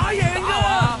可以打贏㗎！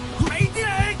俾啲力！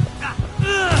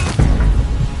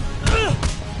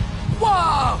哇！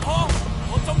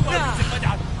我中過你植物人，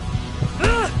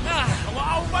同我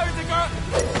拗跛佢隻腳。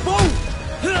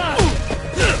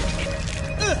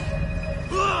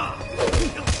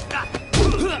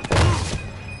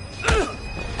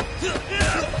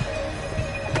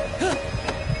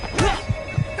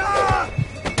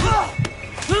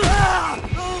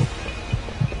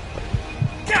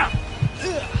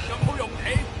咁好用起，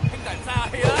兄弟唔使客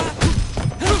氣啦！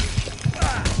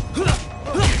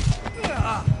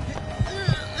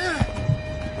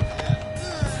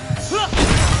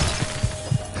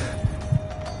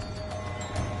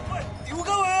屌鳩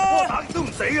啊！我打極都唔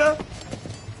死嘅，呢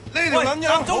條撚樣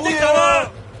好嘢喎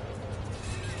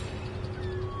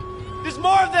！There's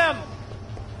more of them！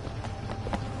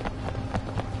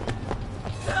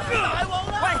大鑊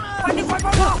啦！喂，快啲快幫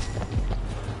我！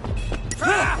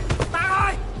打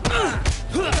開！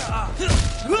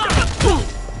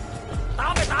打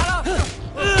咪打啦！你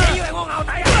以為我淆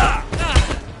底啊？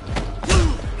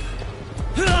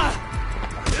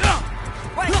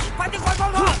喂，快啲快幫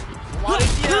我！話你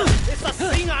知啊，你實死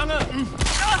硬啊！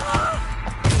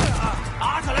打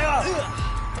柒你啊！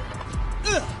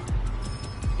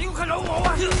屌佢老母啊！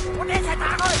我哋一齊打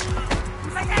佢！唔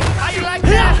使驚！ How you like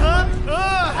that, huh?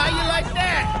 How you like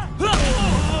that?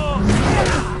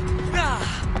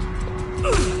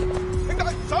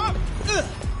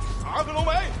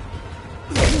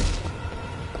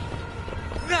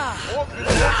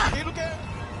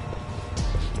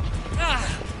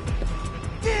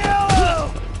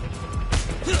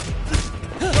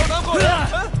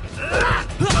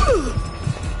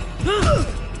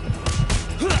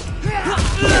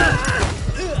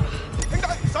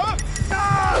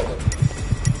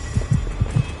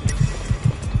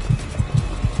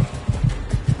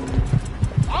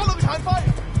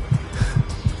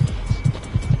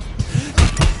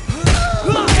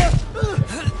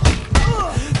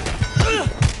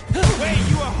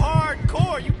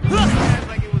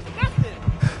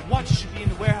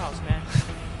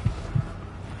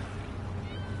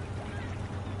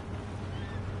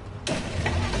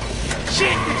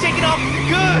 Shake it off for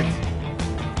good.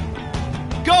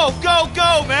 Go, go,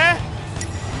 go, man.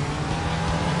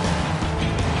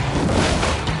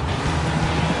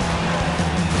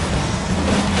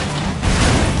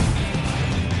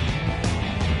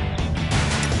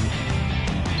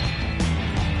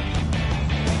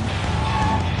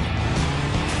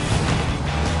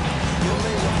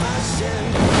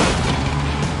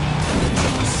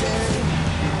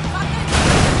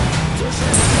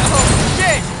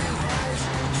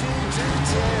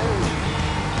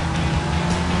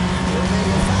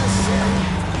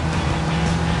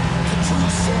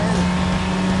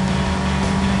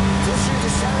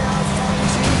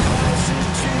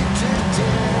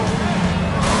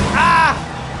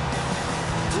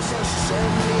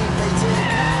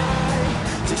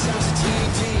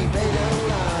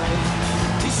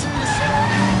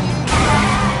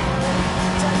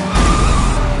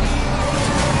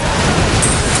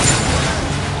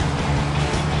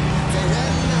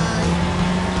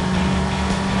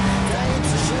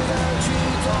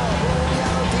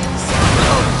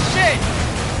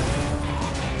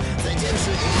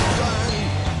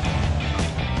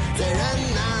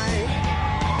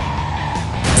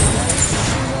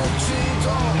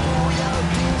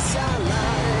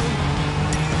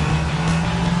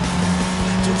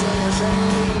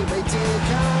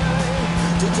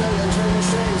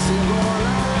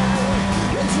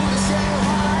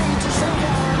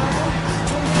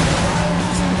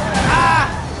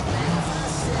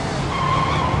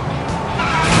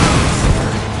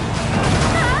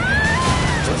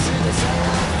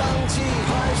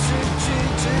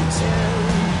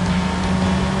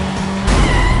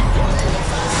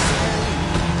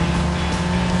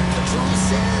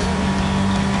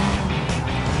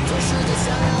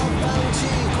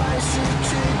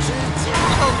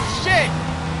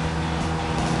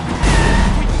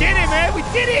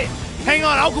 Hang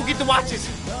on, I'll go get the watches.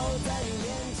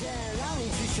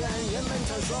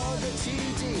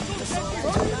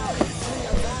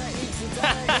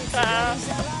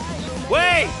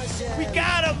 Wait, we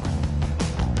got him.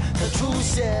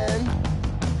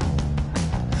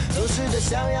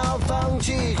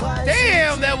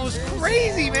 Damn, that was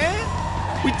crazy, man.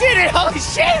 We did it, holy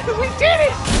shit, we did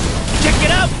it. Check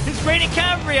it out, it's raining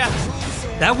cavalry.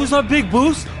 That was our big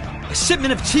boost? A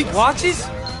shipment of cheap watches?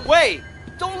 Wait.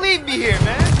 Don't leave me here,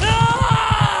 man!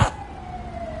 Ah!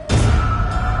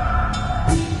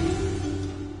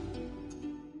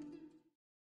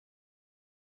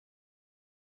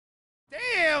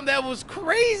 Damn, that was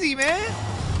crazy, man!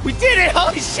 We did it!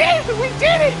 Holy shit! We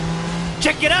did it!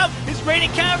 Check it out! It's raining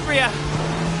cavalry!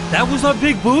 That was our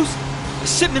big boost? A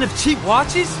shipment of cheap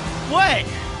watches? What?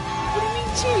 What do you mean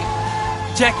cheap?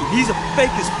 Jackie, he's a fake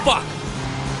as fuck!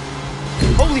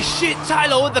 Holy shit,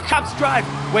 Tylo, the cops drive!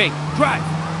 Wait, drive!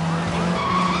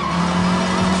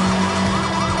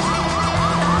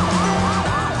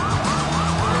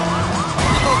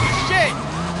 Holy shit!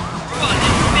 We're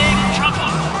in big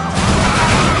trouble!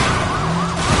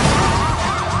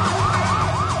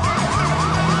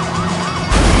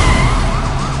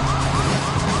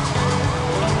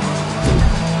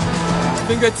 I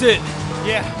think that's it.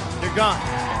 Yeah, they're gone.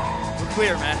 We're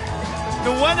clear, man.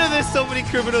 No wonder there's so many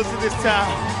criminals in this town.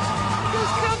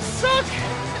 Those cops suck.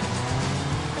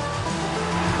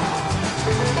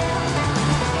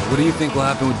 What do you think will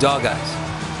happen with Dog Eyes?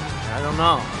 I don't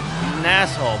know. He's an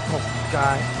asshole, poor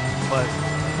guy, but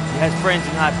he has friends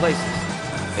in high places.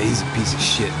 Hey, he's a piece of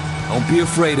shit. Don't be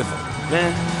afraid of him.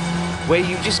 Man, wait,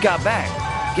 you just got back.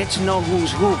 Get to know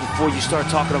who's who before you start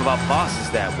talking about bosses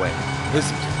that way.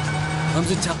 Listen, comes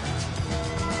a time.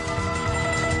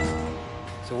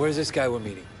 So where's this guy we're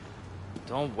meeting?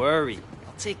 Don't worry.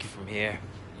 I'll take you from here.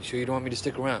 You sure you don't want me to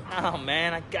stick around? Oh,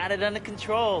 man, I got it under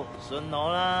control. So no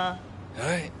la. All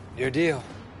right, your deal.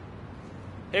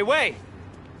 Hey, wait!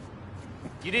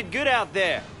 You did good out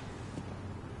there.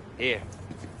 Here,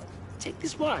 take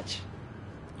this watch.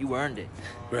 You earned it.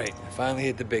 Great, I finally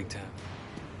hit the big time.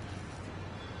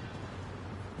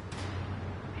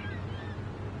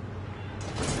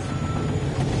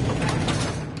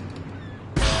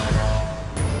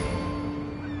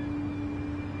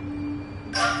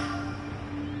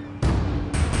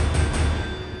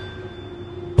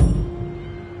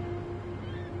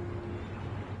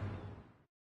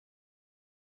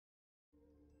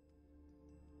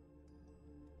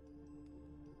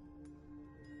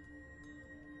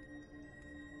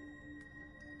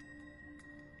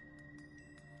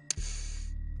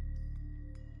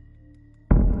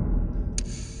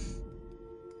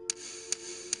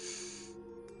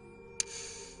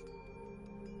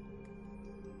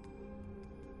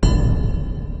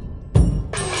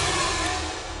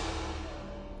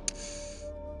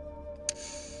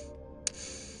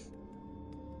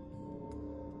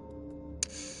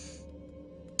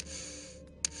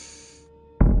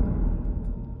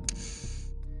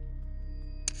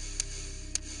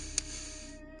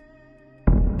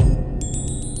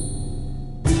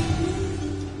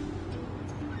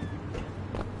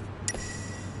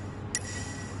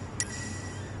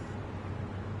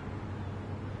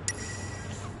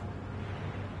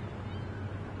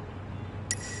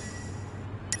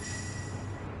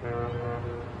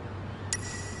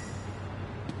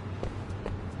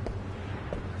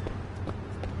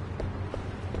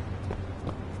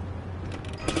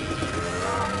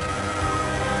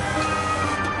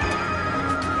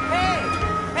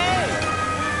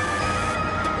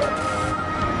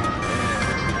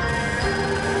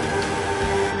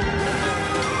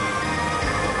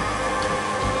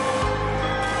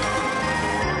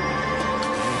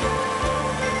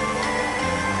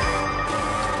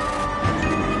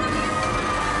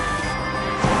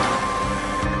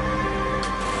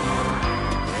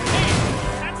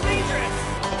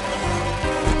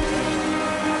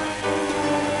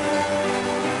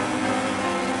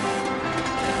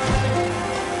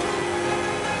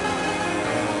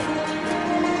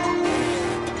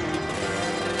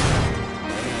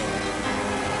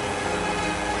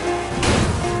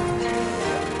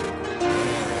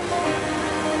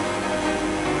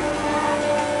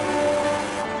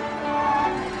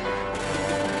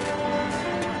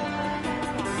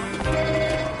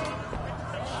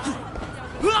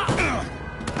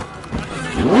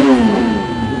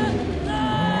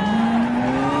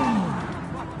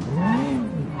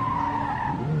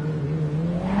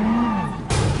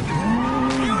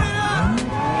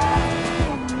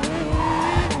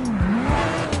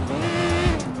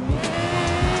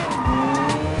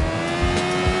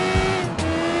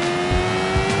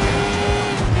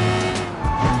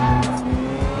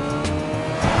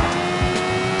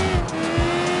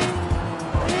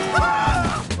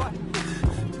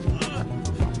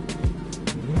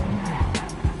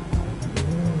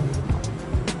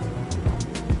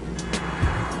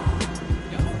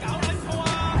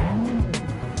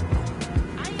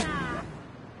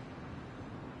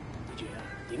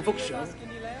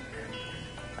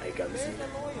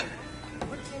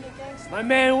 My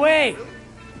man Wayne!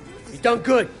 You done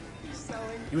good.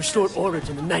 You restored order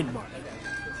to the night market.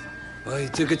 Well, you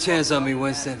took a chance on me,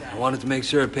 Winston. I wanted to make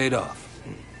sure it paid off.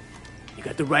 You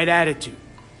got the right attitude.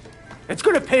 It's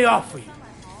gonna pay off for you.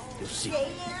 You'll see.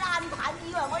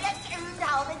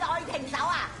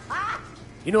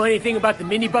 You know anything about the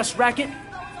minibus racket?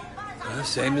 Well,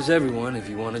 same as everyone. If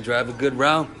you want to drive a good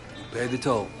route, pay the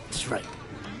toll. That's right.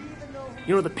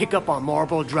 You know the pickup on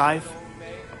Marlboro Drive?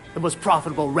 The most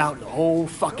profitable route in the whole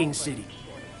fucking city.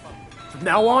 From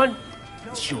now on,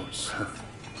 it's yours.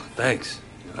 Thanks.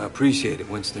 I appreciate it,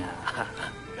 Winston.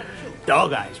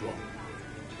 Dog Eyes won't.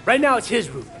 Right now it's his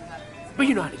route. But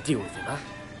you know how to deal with him, huh?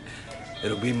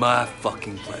 It'll be my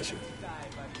fucking pleasure.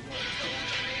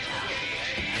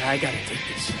 I gotta take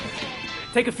this.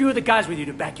 Take a few of the guys with you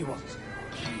to back you up.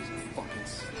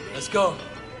 Let's go.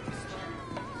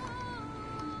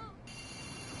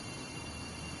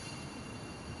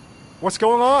 What's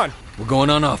going on? We're going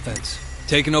on offense.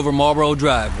 Taking over Marlboro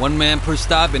Drive. 1 man per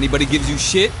stop. Anybody gives you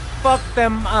shit, fuck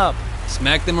them up.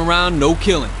 Smack them around, no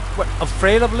killing. What,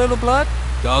 afraid of little blood?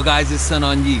 Dog Eyes' son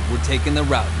on Yeet. We're taking the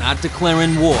route, not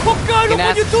declaring war. What kind of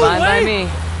what you doing, fine by me.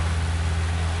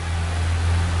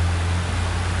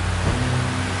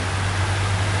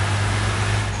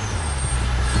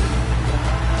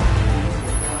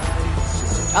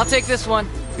 I'll take this one.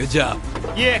 Good job.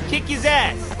 Yeah, kick his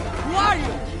ass. Who are you?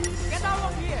 Get out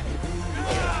of here.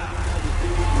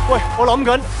 喂，我諗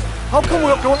緊 how come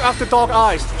we're going after Dog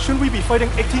Eyes? Shouldn't we be fighting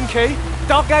 18K?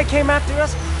 Dog Guy came after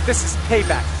us? This is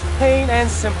payback. Plain and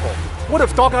simple. What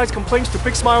if Dog Eyes complains to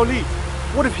Big Smile Lee?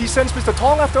 What if he sends Mr.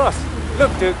 Tong after us?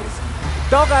 Look, dude.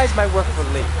 Dog Eyes might work for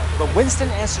Lee, but Winston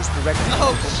answers directly.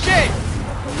 Oh, shit!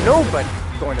 Nobody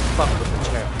going to fuck with the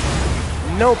chair.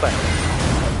 Nobody.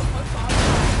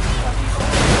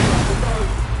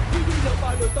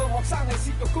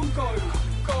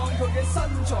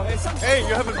 Hey,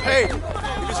 you haven't paid.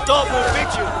 If you stop, we'll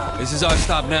beat you. This is our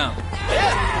stop now.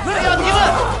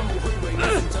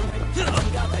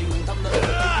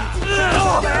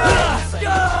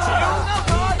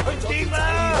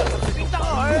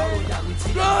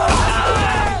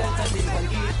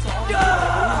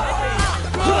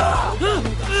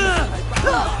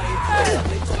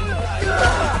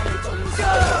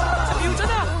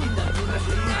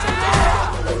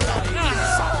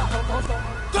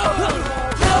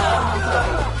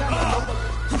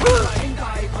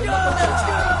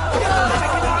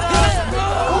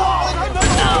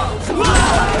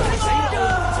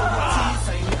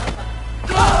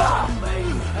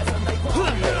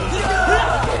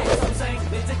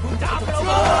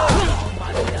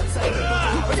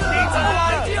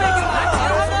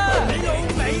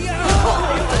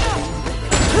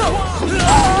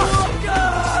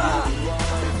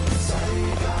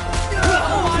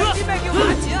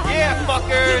 Yeah,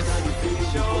 fuckers.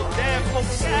 Show them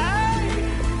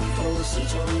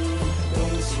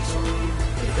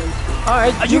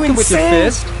Alright, you can with your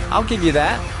fist. I'll give you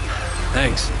that.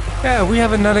 Thanks. Yeah, we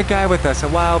have another guy with us a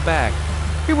while back.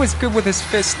 He was good with his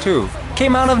fist too.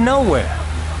 Came out of nowhere.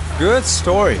 Good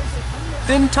story.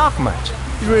 Didn't talk much.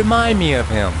 You remind me of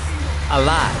him. A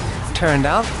lot. Turned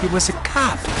out he was a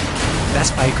cop.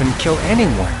 That's why he couldn't kill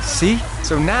anyone, see?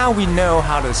 So now we know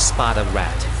how to spot a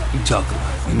rat. You talk a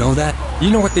lot. You know that? You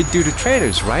know what they do to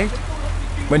traitors, right?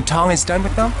 When Tong is done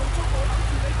with them,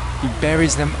 he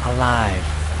buries them alive.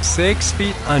 6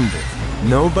 feet under.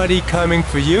 Nobody coming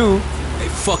for you. Hey,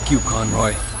 fuck you,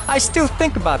 Conroy. I still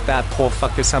think about that poor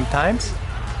fucker sometimes.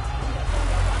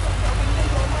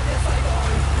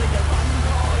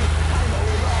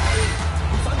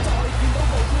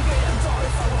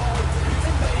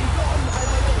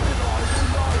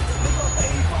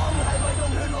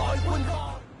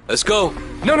 Let's go.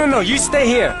 No, you stay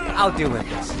here. I'll deal with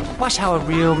this. Watch how a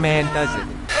real man does it.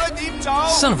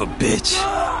 Son of a bitch.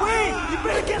 Wait, you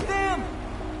better get them.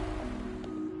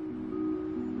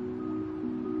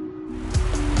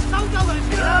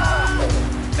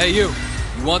 Hey, you.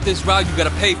 You want this route, you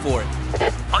gotta pay for it.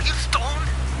 Are you stoned?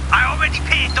 I already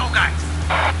paid, Dog Eyes.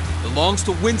 Belongs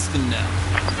to Winston now.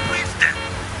 Winston?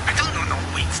 I don't know no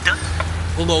Winston.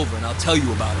 Pull over and I'll tell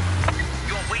you about it.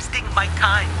 You're wasting my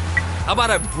time. How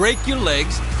about I break your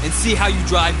legs and see how you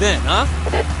drive then, huh?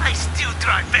 I still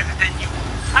drive better than you.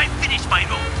 I finished my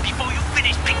road before you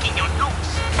finished picking your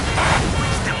nose.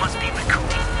 Winston must be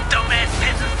recruiting dumbass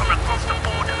peasants from across the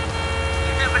border.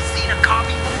 You never seen a car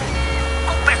before?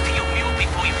 Go back to your mule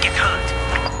before you get hurt.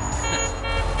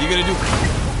 You gonna do?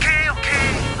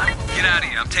 Okay. Get out of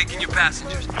here. I'm taking your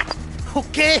passengers.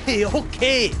 Okay.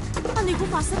 啊，你估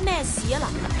發生咩事啊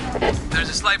嗱？ There's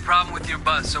a slight problem with your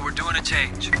bus, so we're doing a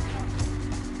change.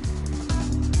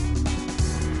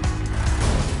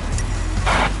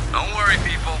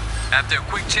 After a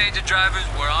quick change of drivers,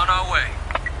 we're on our way.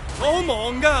 我好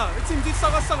忙㗎，你知唔知收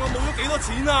一收我冇咗幾多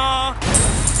錢啊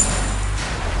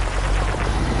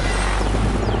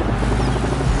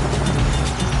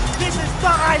 ？This is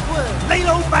Dark Island，你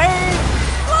老味！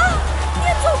哇！你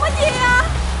做乜嘢啊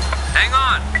Hang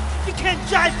on. You can't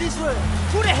drive this way.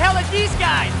 Who the hell are these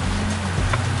guys?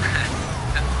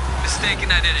 Mistaken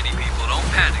identity, people. Don't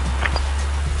panic.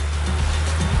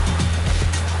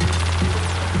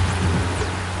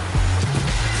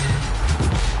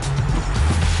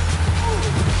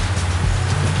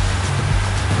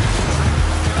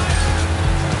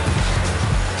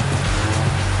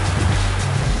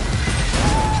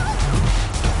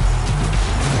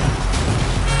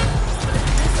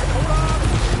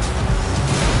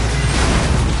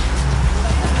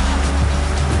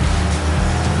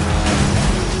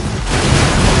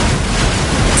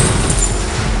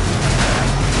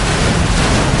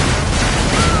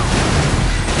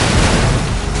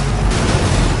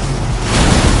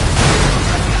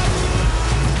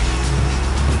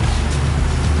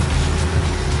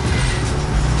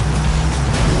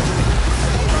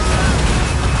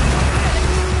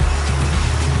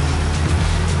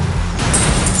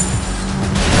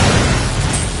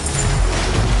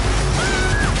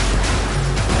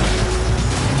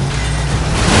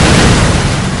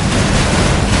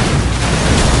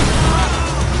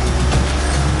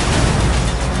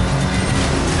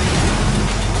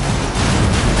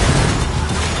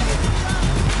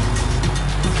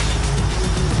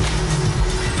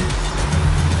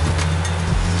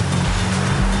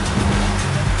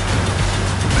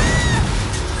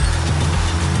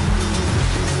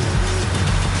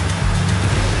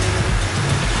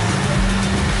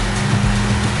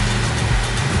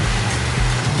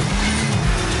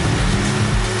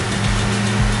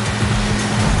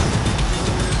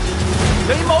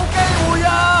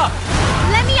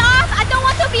 Let me off! I don't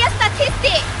want to be a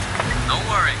statistic! Don't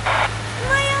worry. 唔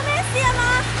係啊，咩事啊嘛？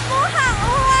唔好嚇我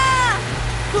啊！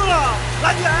得啦，來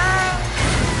人！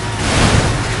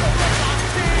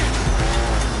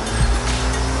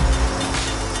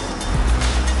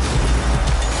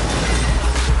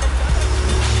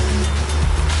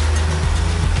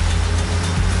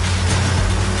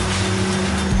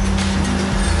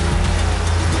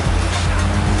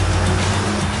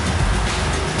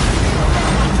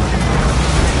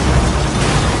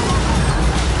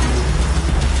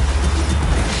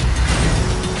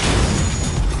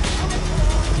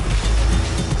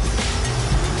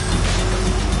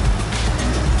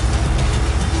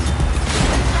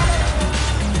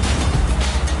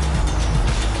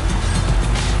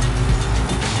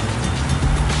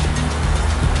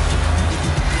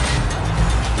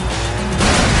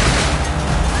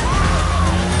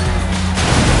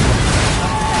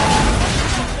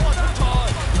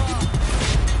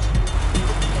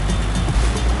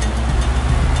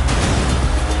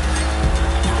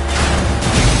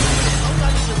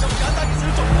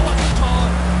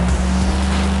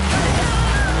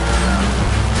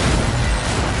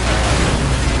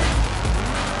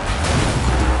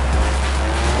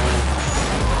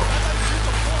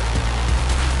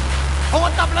 我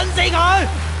揼撚死佢！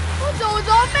我做咗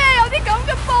咩？有啲咁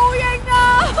嘅報應啊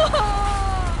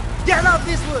Get out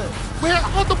this way! Where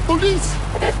are the police?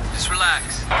 Just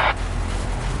relax.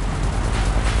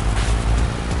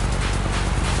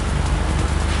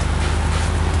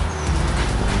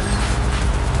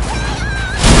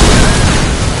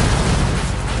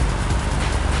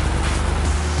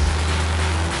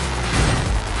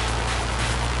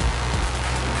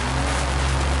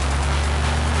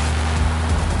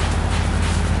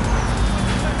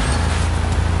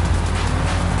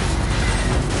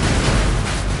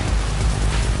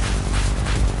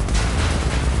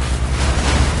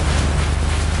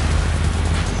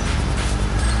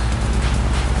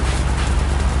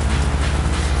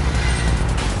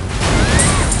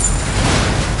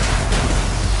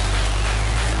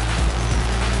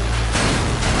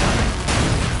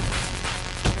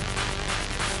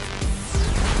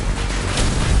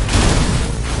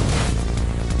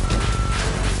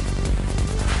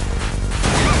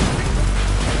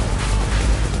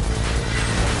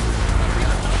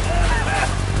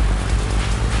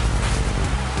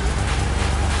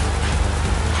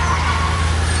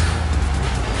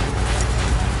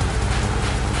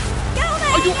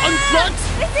 Are you on drugs?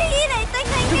 你支煙嚟定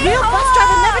定 The real bus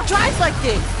driver never drives like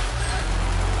this.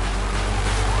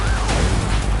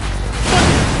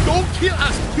 Don't kill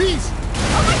us, please!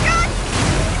 Oh my god!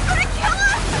 He's gonna kill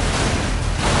us!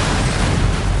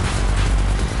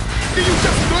 Did you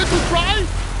just learn to drive?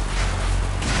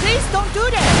 Please don't do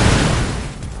that.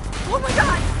 Oh my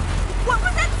god! What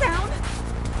was that sound?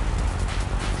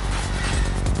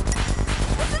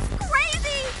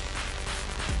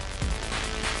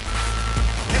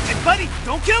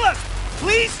 don't kill us!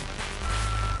 Please!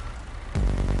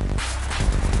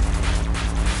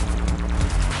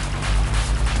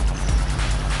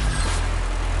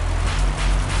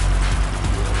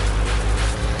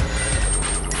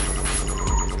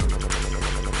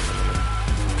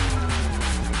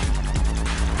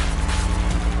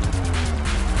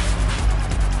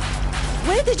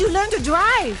 Where did you learn to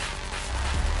drive?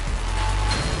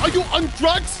 Are you on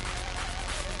drugs?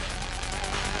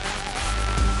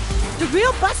 The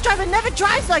real bus driver never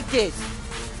drives like this.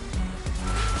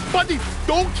 Buddy,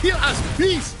 don't kill us,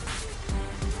 please!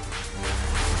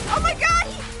 Oh my God!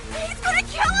 He's gonna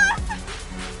kill us!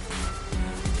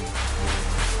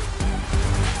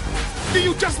 Did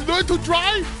you just learn to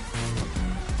drive?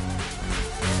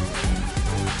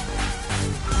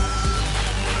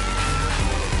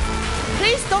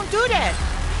 Please don't do that!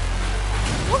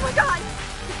 Oh my God!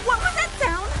 What was that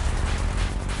sound?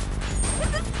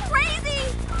 This is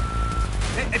crazy!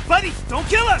 Hey, buddy, don't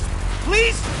kill us!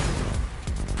 Please!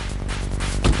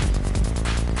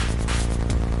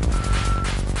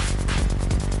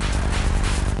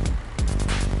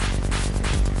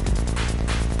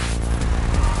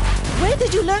 Where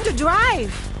did you learn to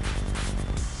drive?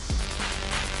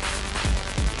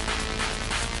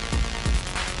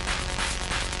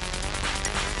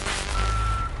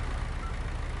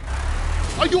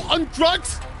 Are you on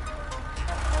drugs?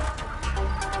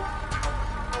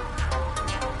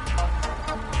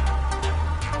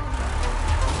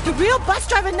 The real bus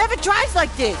driver never drives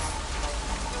like this.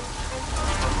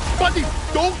 Buddy,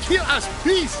 don't kill us,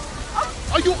 please!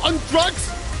 Are you on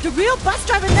drugs? The real bus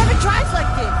driver never drives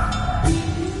like this.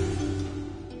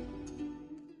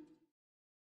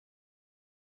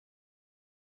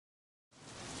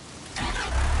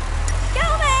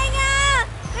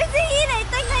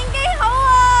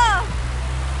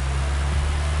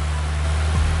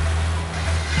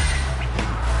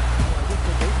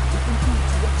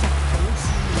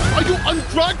 Are you on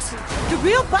drugs? The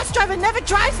real bus driver never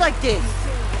drives like this.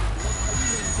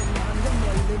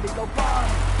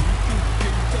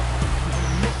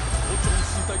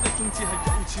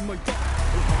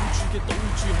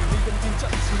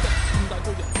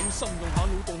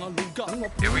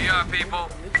 Here we are, people.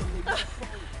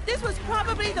 This was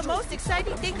probably the most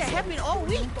exciting thing that happened all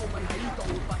week.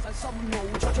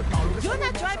 You're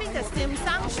not driving the Sim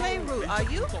Sang Shui route, are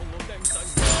you?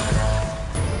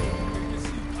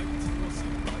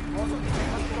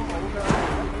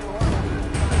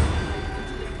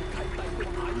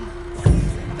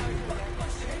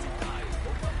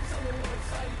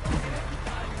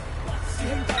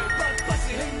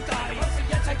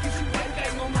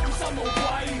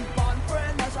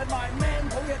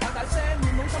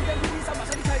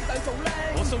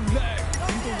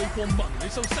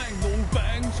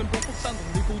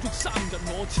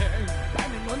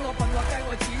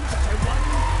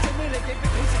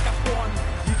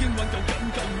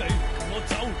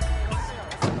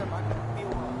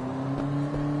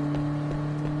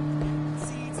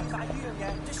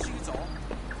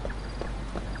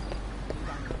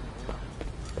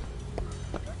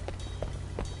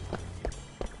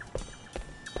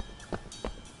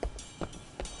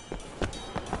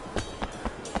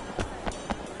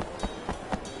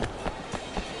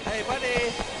 Hey, buddy!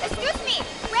 Excuse me!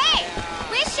 Ray!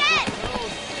 Where's Shen?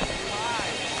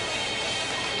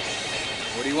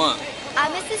 What do you want?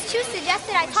 Mrs. Chu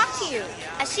suggested I talk to you.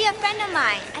 She a friend of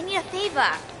mine. I need a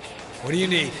favor. What do you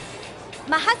need?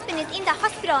 My husband is in the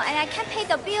hospital and I can't pay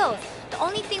the bills. The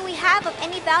only thing we have of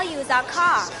any value is our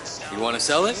car. You want to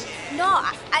sell it? No,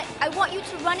 I want you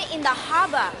to run it in the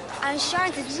harbor. Our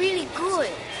insurance is really good.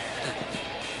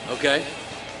 Okay.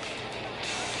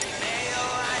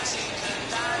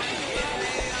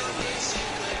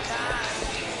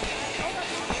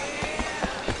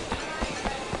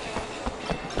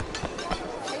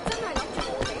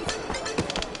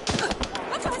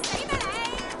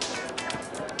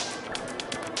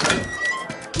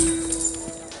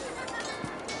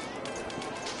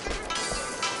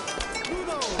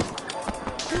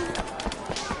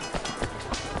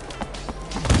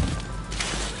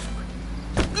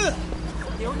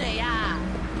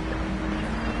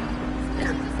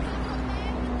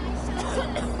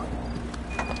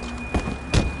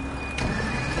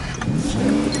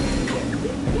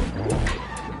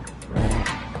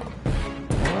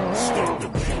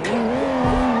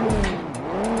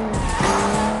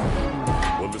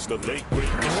 The late great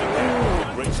Michigan, the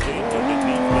great state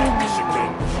underneath Lake Michigan.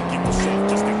 Keep it safe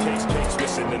just in case Kate's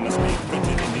listening. I speak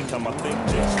rigid anytime I think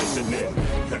Jake's listening.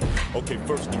 Okay,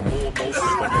 first and foremost,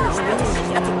 my first brothers is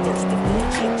up to thirst before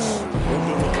jokes.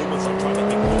 Older the rumors, I'm trying to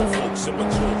ignore folks.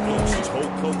 Immature folks whose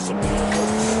whole cloaks of pure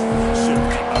hopes.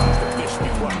 Shifty eyes, the fish be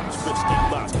wise, risky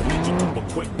lies, but need you to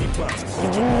quick be rise.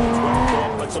 Get your bones wrapped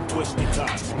up like some twisty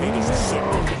ties. Haters are sick,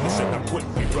 witness it, how quick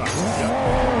we rise. Yeah,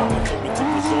 mama told me to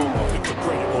preserve my picture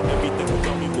credit on everything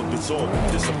around me will dissolve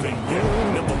and dissipate.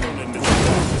 Yeah, never learning this is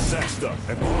a disaster.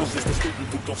 And foolish is the student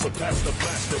who don't surpass the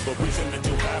master. But reason that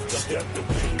you have to step the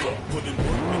pain up, put in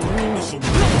work, make the initial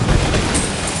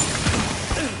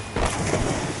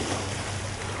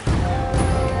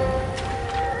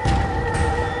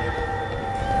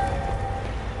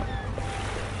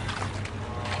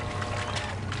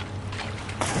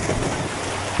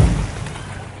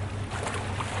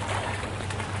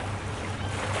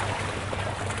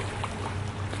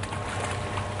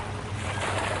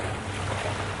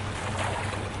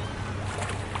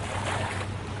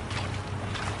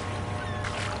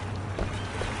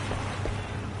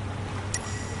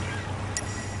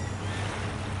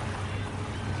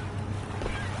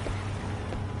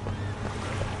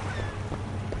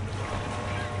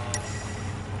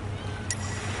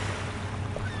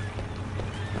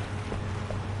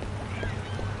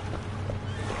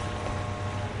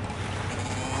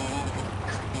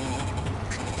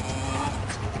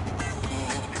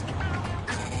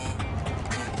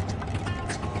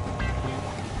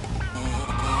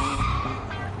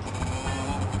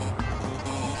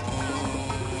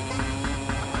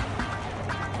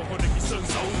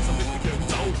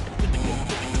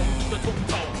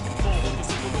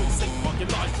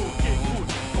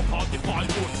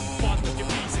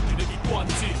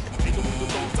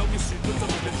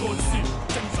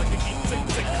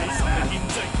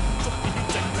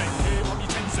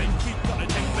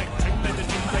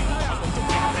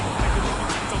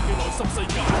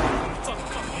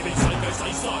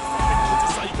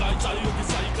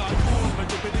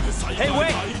Hey,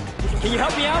 wait! Can you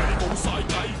help me out?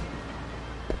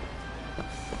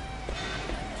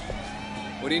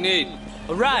 What do you need?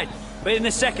 A ride, but in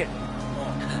a second.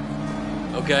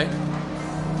 Okay.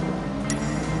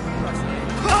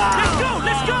 Let's go!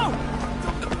 Let's go!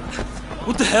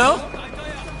 What the hell?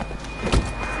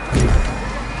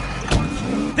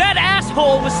 That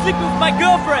asshole was sleeping with my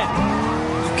girlfriend!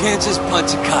 You can't just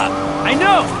punch a cop. I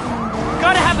know!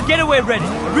 Gotta have a getaway ready.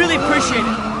 I really appreciate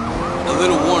it. A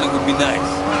little warning would be nice.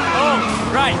 Oh,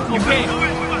 right, okay.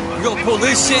 You're gonna pull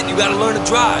this shit, you gotta learn to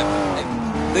drive. Hey,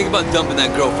 think about dumping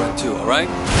that girlfriend too, alright?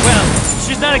 Well,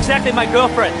 she's not exactly my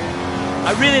girlfriend.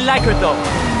 I really like her though.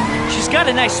 She's got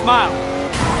a nice smile.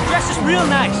 Dresses real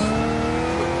nice.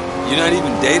 You're not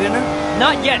even dating her?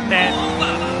 Not yet, man.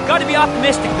 Gotta be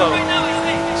optimistic though.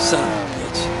 Son of a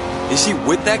bitch. Is she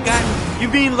with that guy? You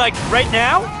mean like right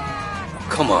now?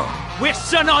 Come on. We're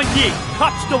son on ye.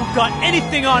 Cops don't got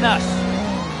anything on us.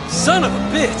 Son of a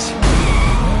bitch.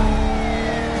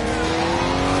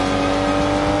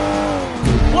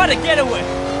 What a getaway.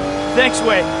 Thanks,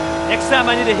 Wade. Next time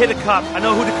I need to hit a cop, I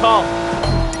know who to call.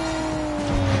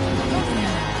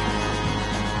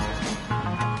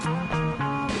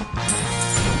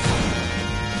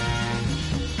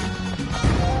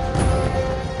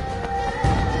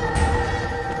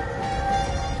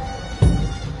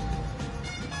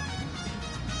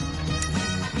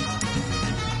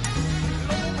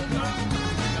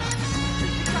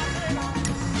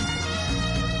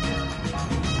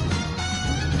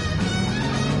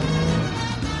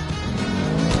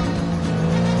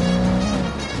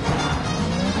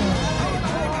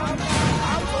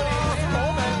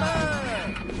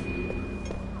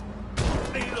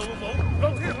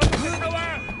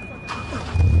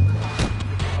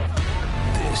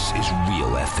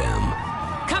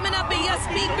 Coming up in your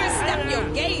speakers, Step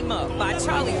Your Game Up by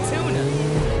Charlie Tuna.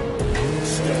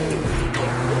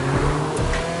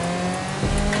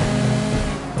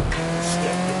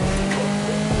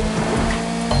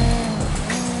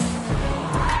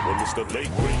 Well, it's the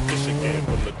late great Michigan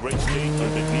from the great state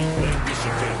underneath Lake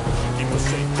Michigan. Keep us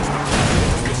safe just in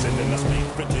case. Listen, and I speak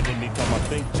printed anytime I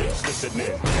think. Just listen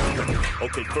in.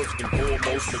 Okay, first and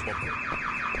foremost, make my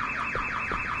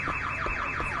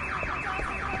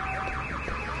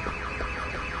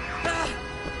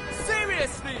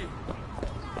Seriously!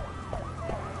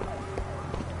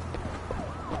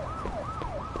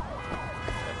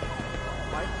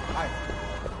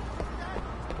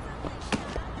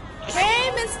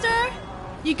 Hey, mister!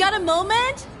 You got a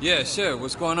moment? Yeah, sure.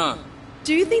 What's going on?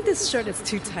 Do you think this shirt is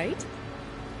too tight?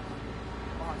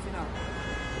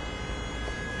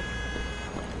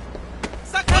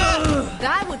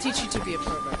 That will teach you to be a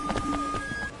pervert.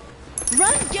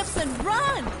 Run, Gibson,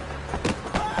 run!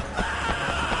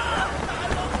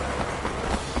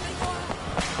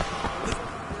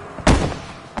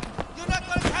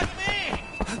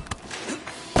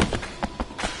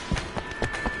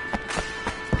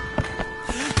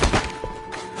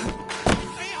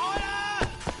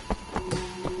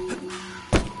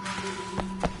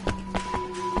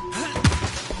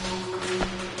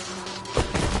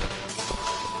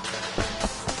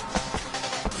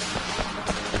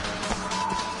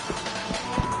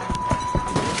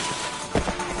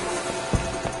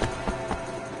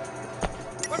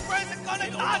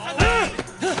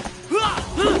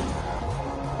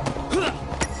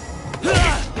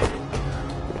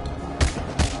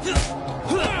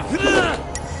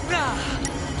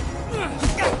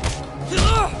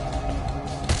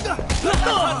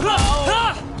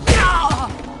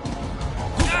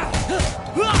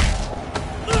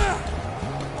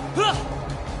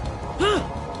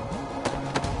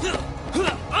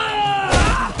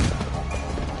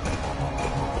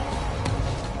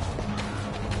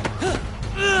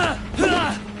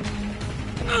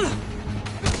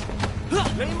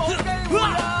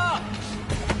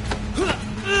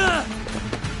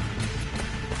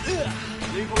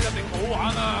 呢鋪一定好玩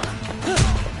啊！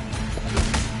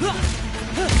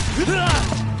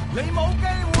你冇機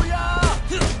會啊！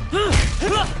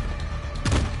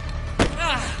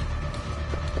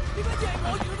點解淨係我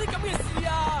遇到啲咁嘅事啊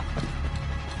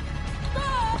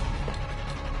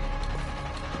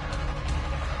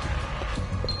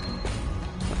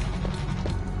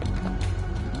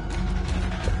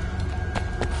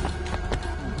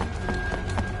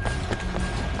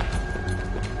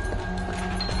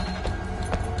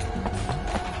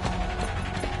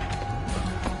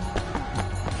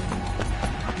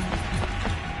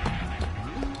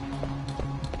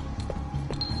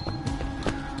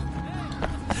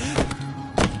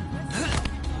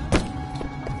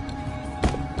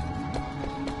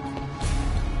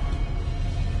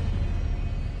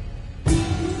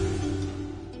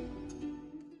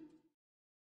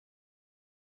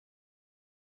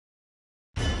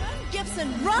？Gibson,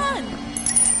 run!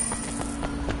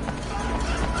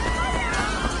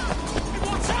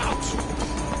 Watch out!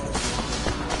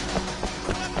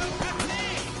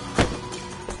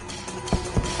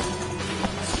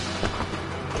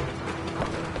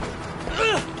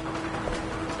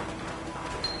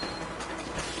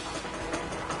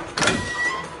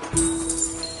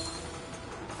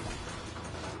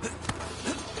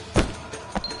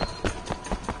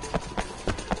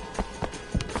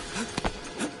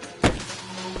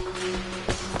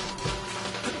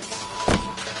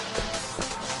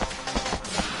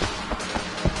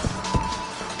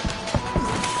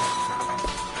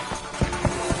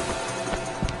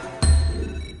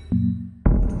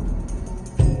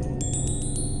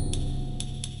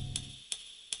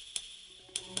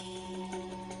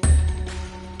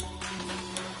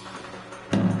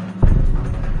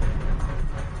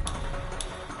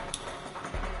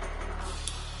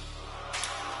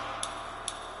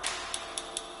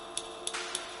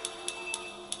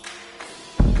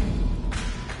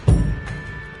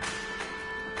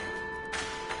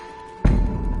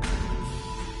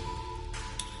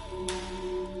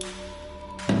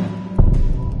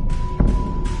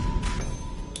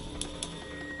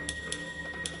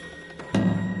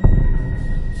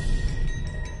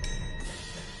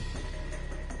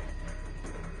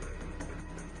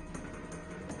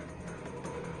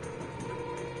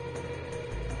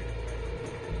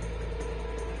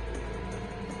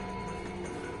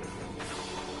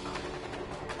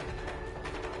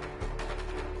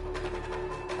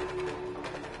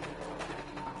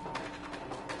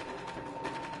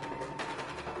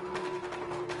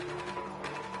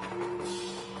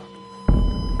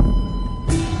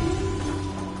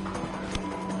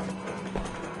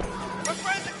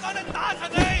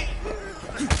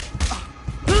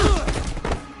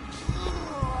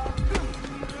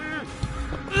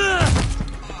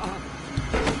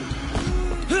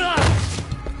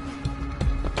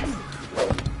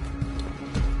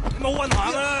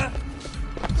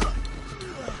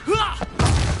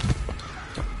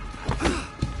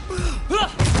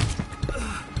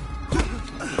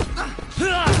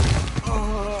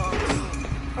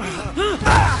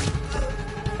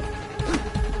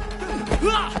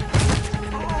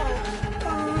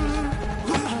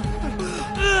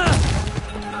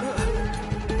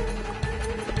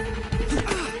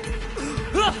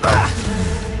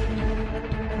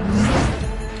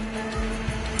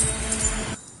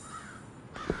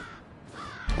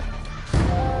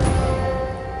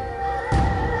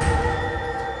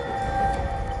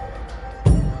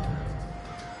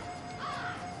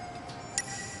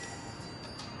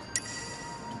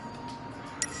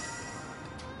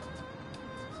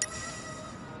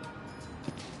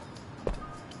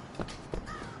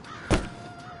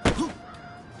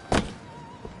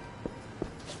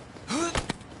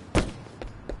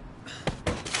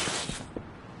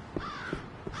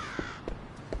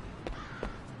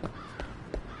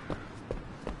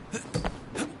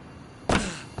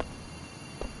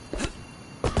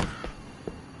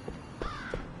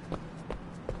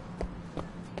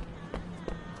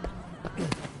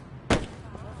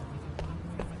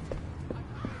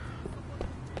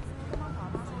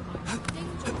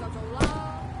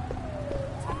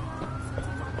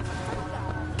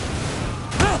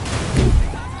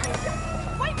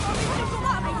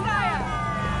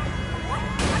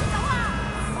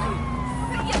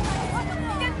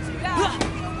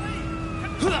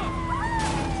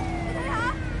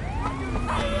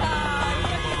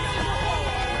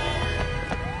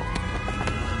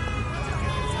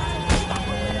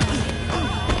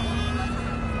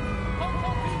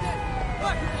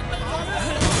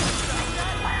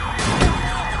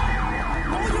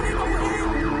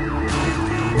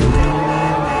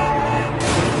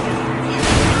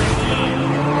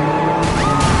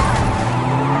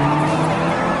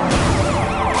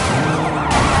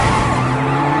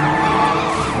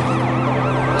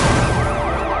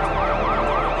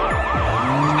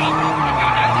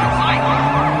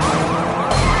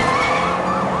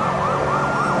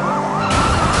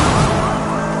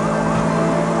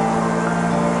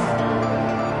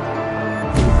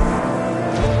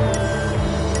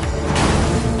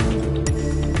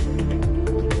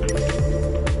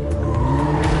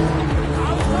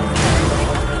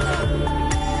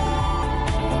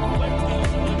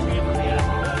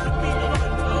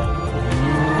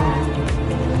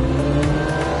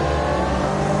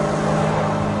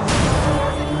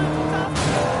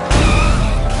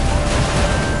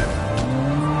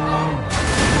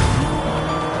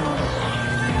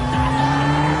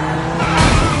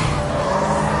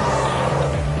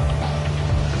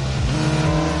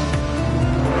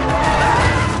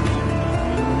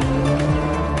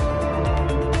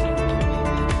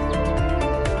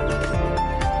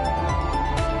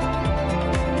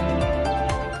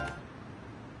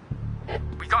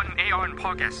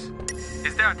 targets.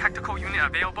 Is there a tactical unit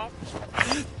available?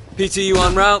 PTU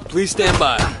en route, please stand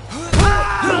by.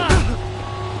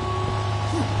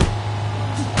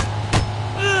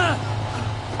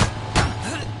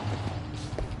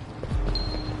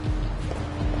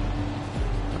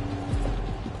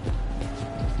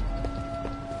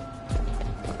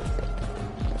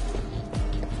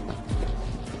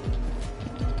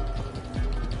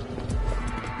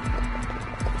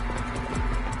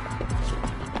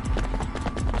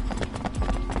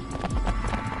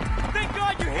 Thank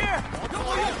God you're here!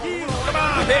 Come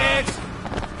on, pigs!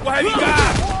 What have you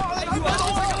got?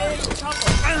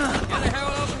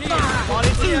 話你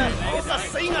知啊，我實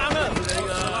死硬啊！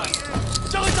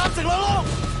將佢斬成兩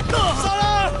碌，殺啦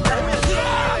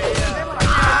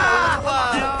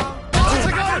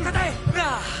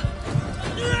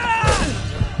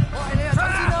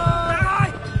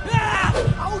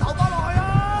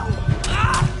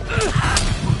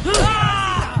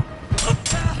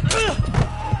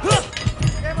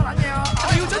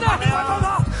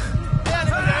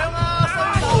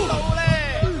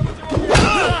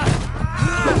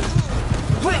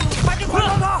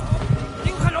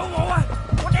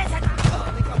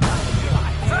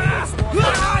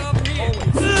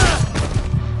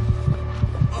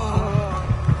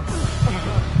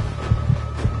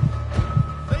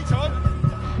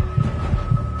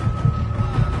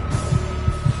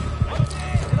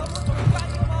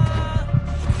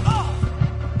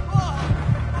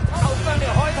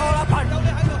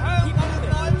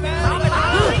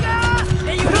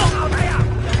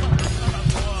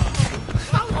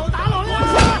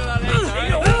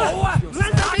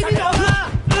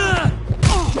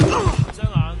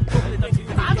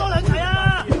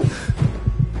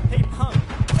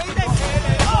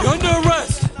！You're under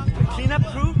arrest! The cleanup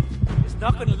crew is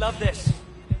not gonna love this.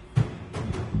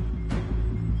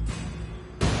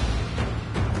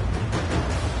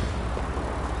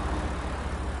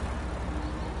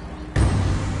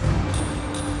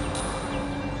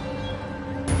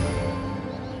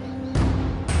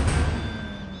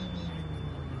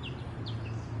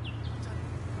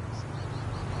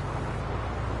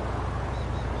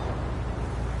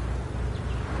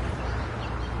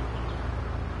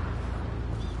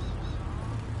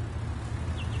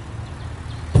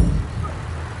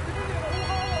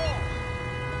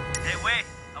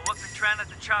 At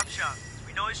the chop shop.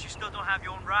 We noticed you still don't have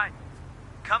your own ride.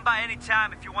 Come by any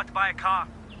time if you want to buy a car.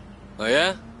 Oh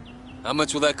yeah? How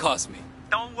much will that cost me?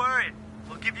 Don't worry.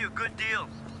 We'll give you a good deal.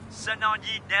 Sun On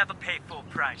Yee never pay full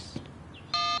price.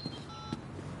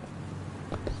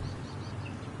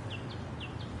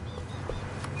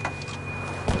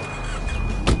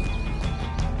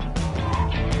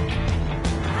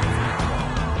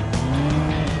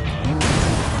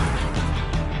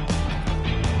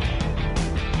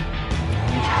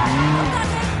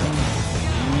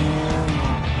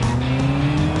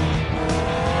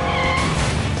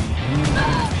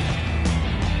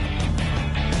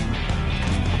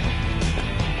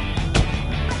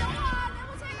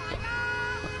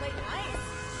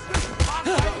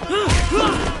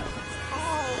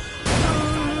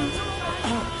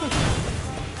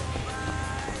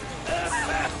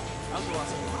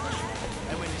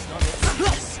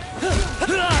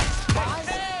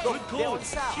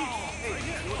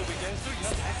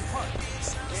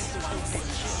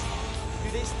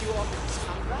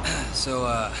 So,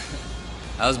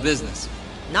 how's business?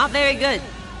 Not very good.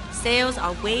 Sales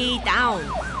are way down.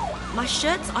 My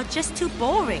shirts are just too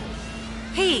boring.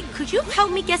 Hey, could you help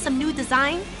me get some new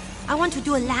design? I want to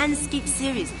do a landscape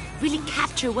series. Really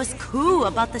capture what's cool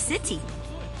about the city.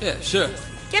 Yeah, sure.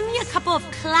 Get me a couple of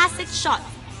classic shots.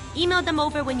 Email them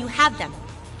over when you have them.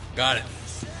 Got it.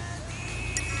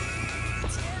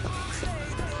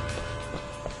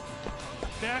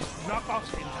 Best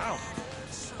knockoffs in town.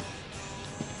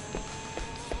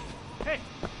 Hey,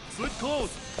 good clothes,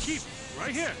 cheap,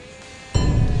 right here.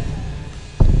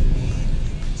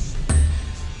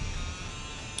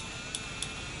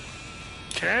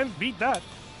 Can't beat that.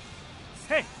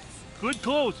 Hey, good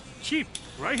clothes, cheap,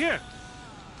 right here.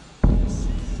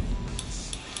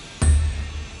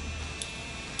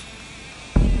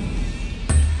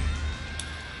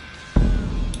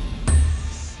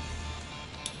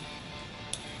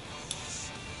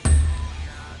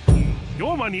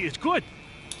 Your money is good.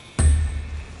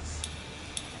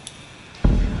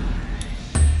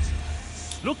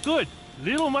 Look good,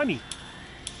 little money.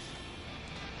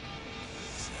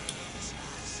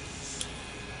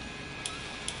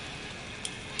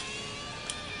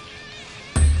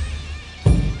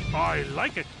 I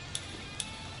like it.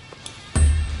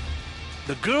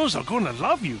 The girls are gonna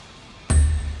love you.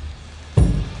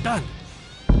 Done.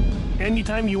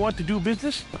 Anytime you want to do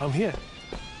business, I'm here.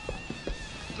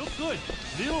 Look good,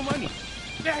 little money.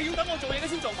 你係要等我做嘢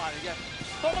先做埋嚟嘅，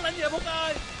當乜撚嘢仆街！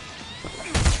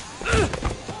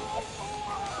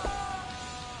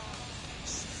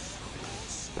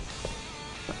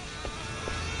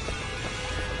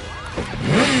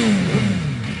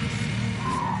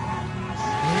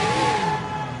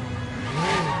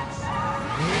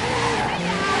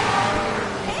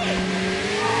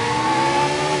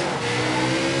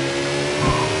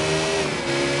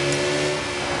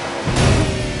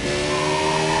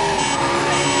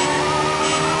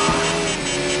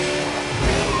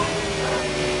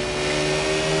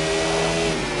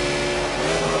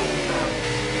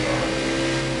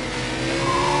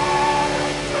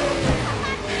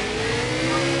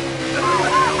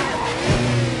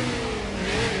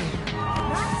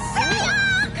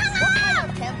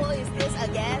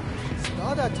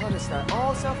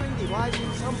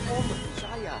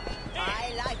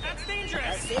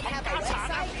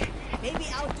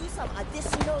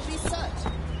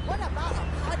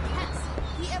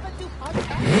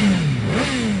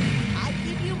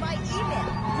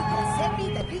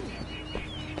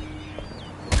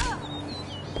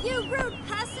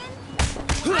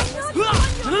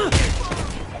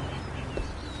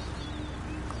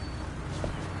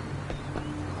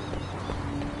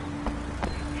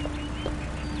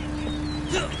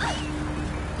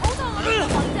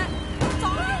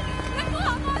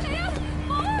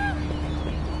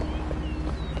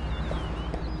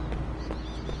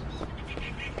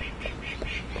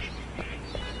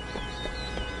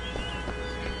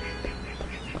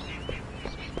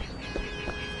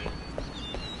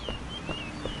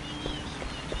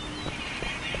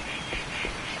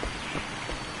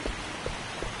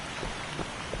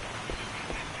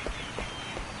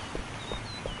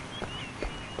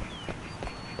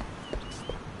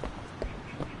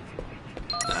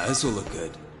 This will look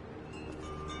good.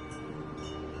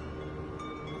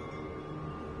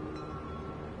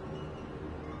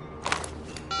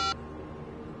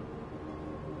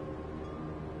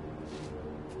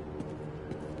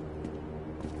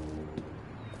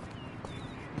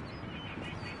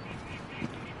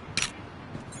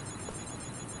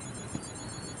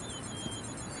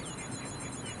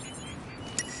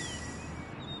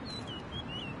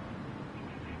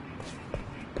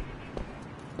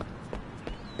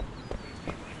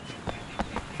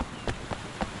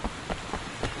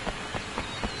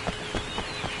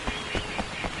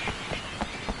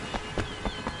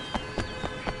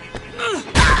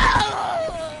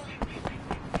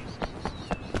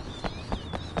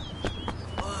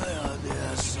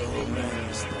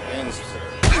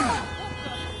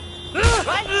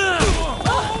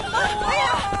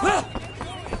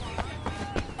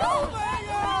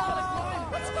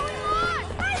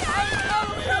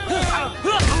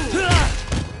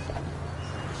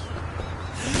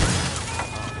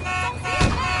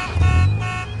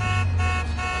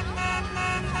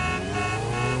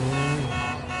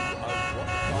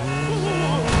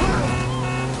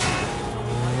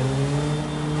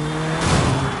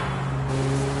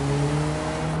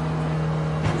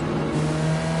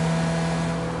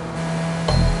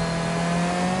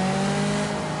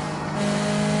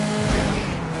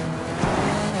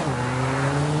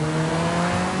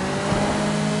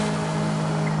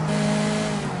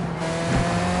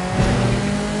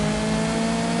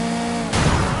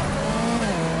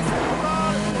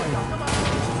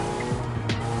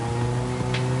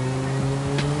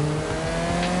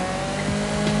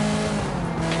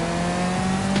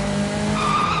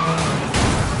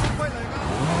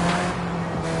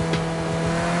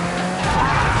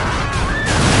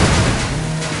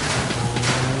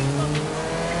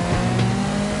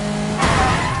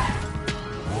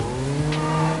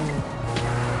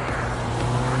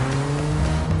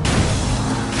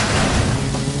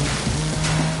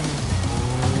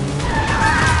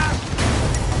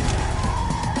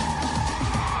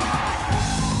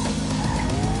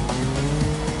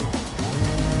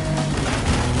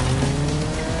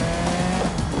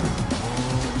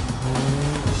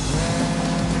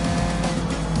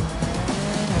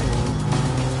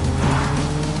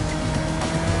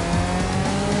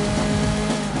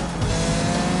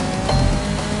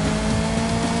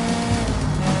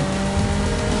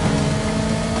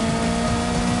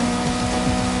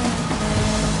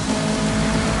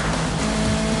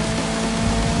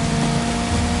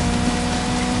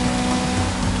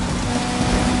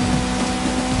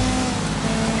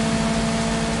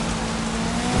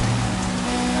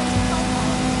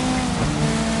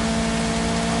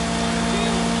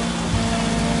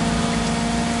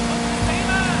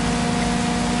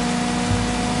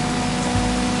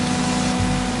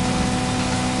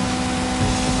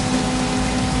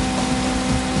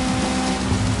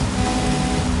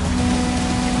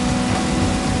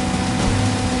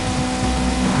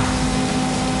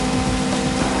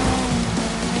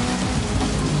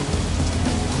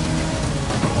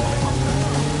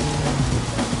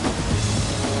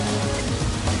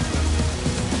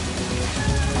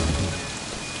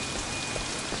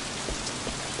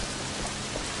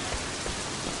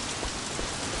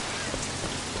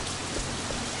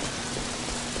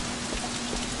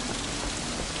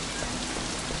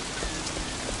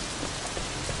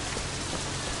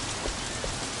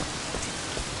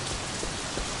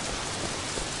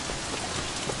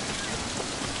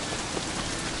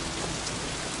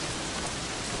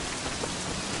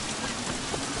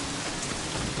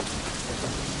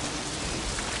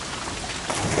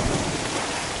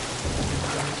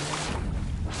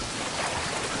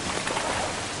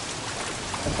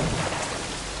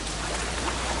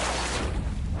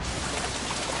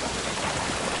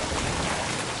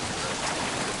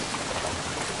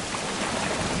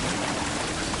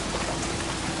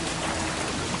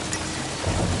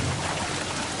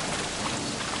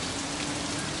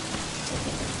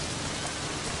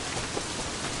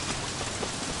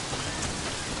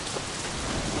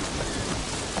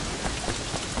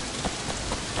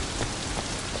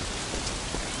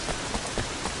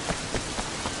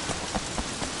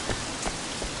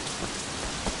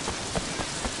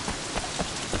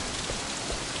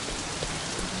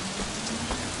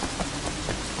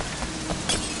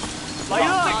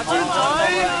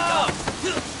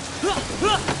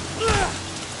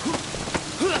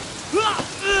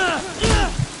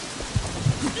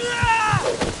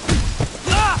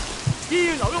 醫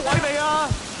院留咗位未啊？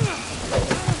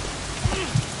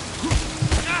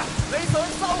你想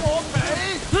收我皮？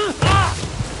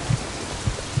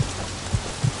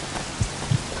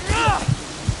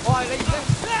我係你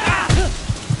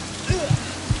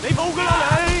你冇㗎啦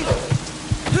你！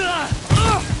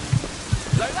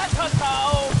嚟啦柒頭！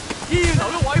醫院留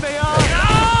咗位未啊？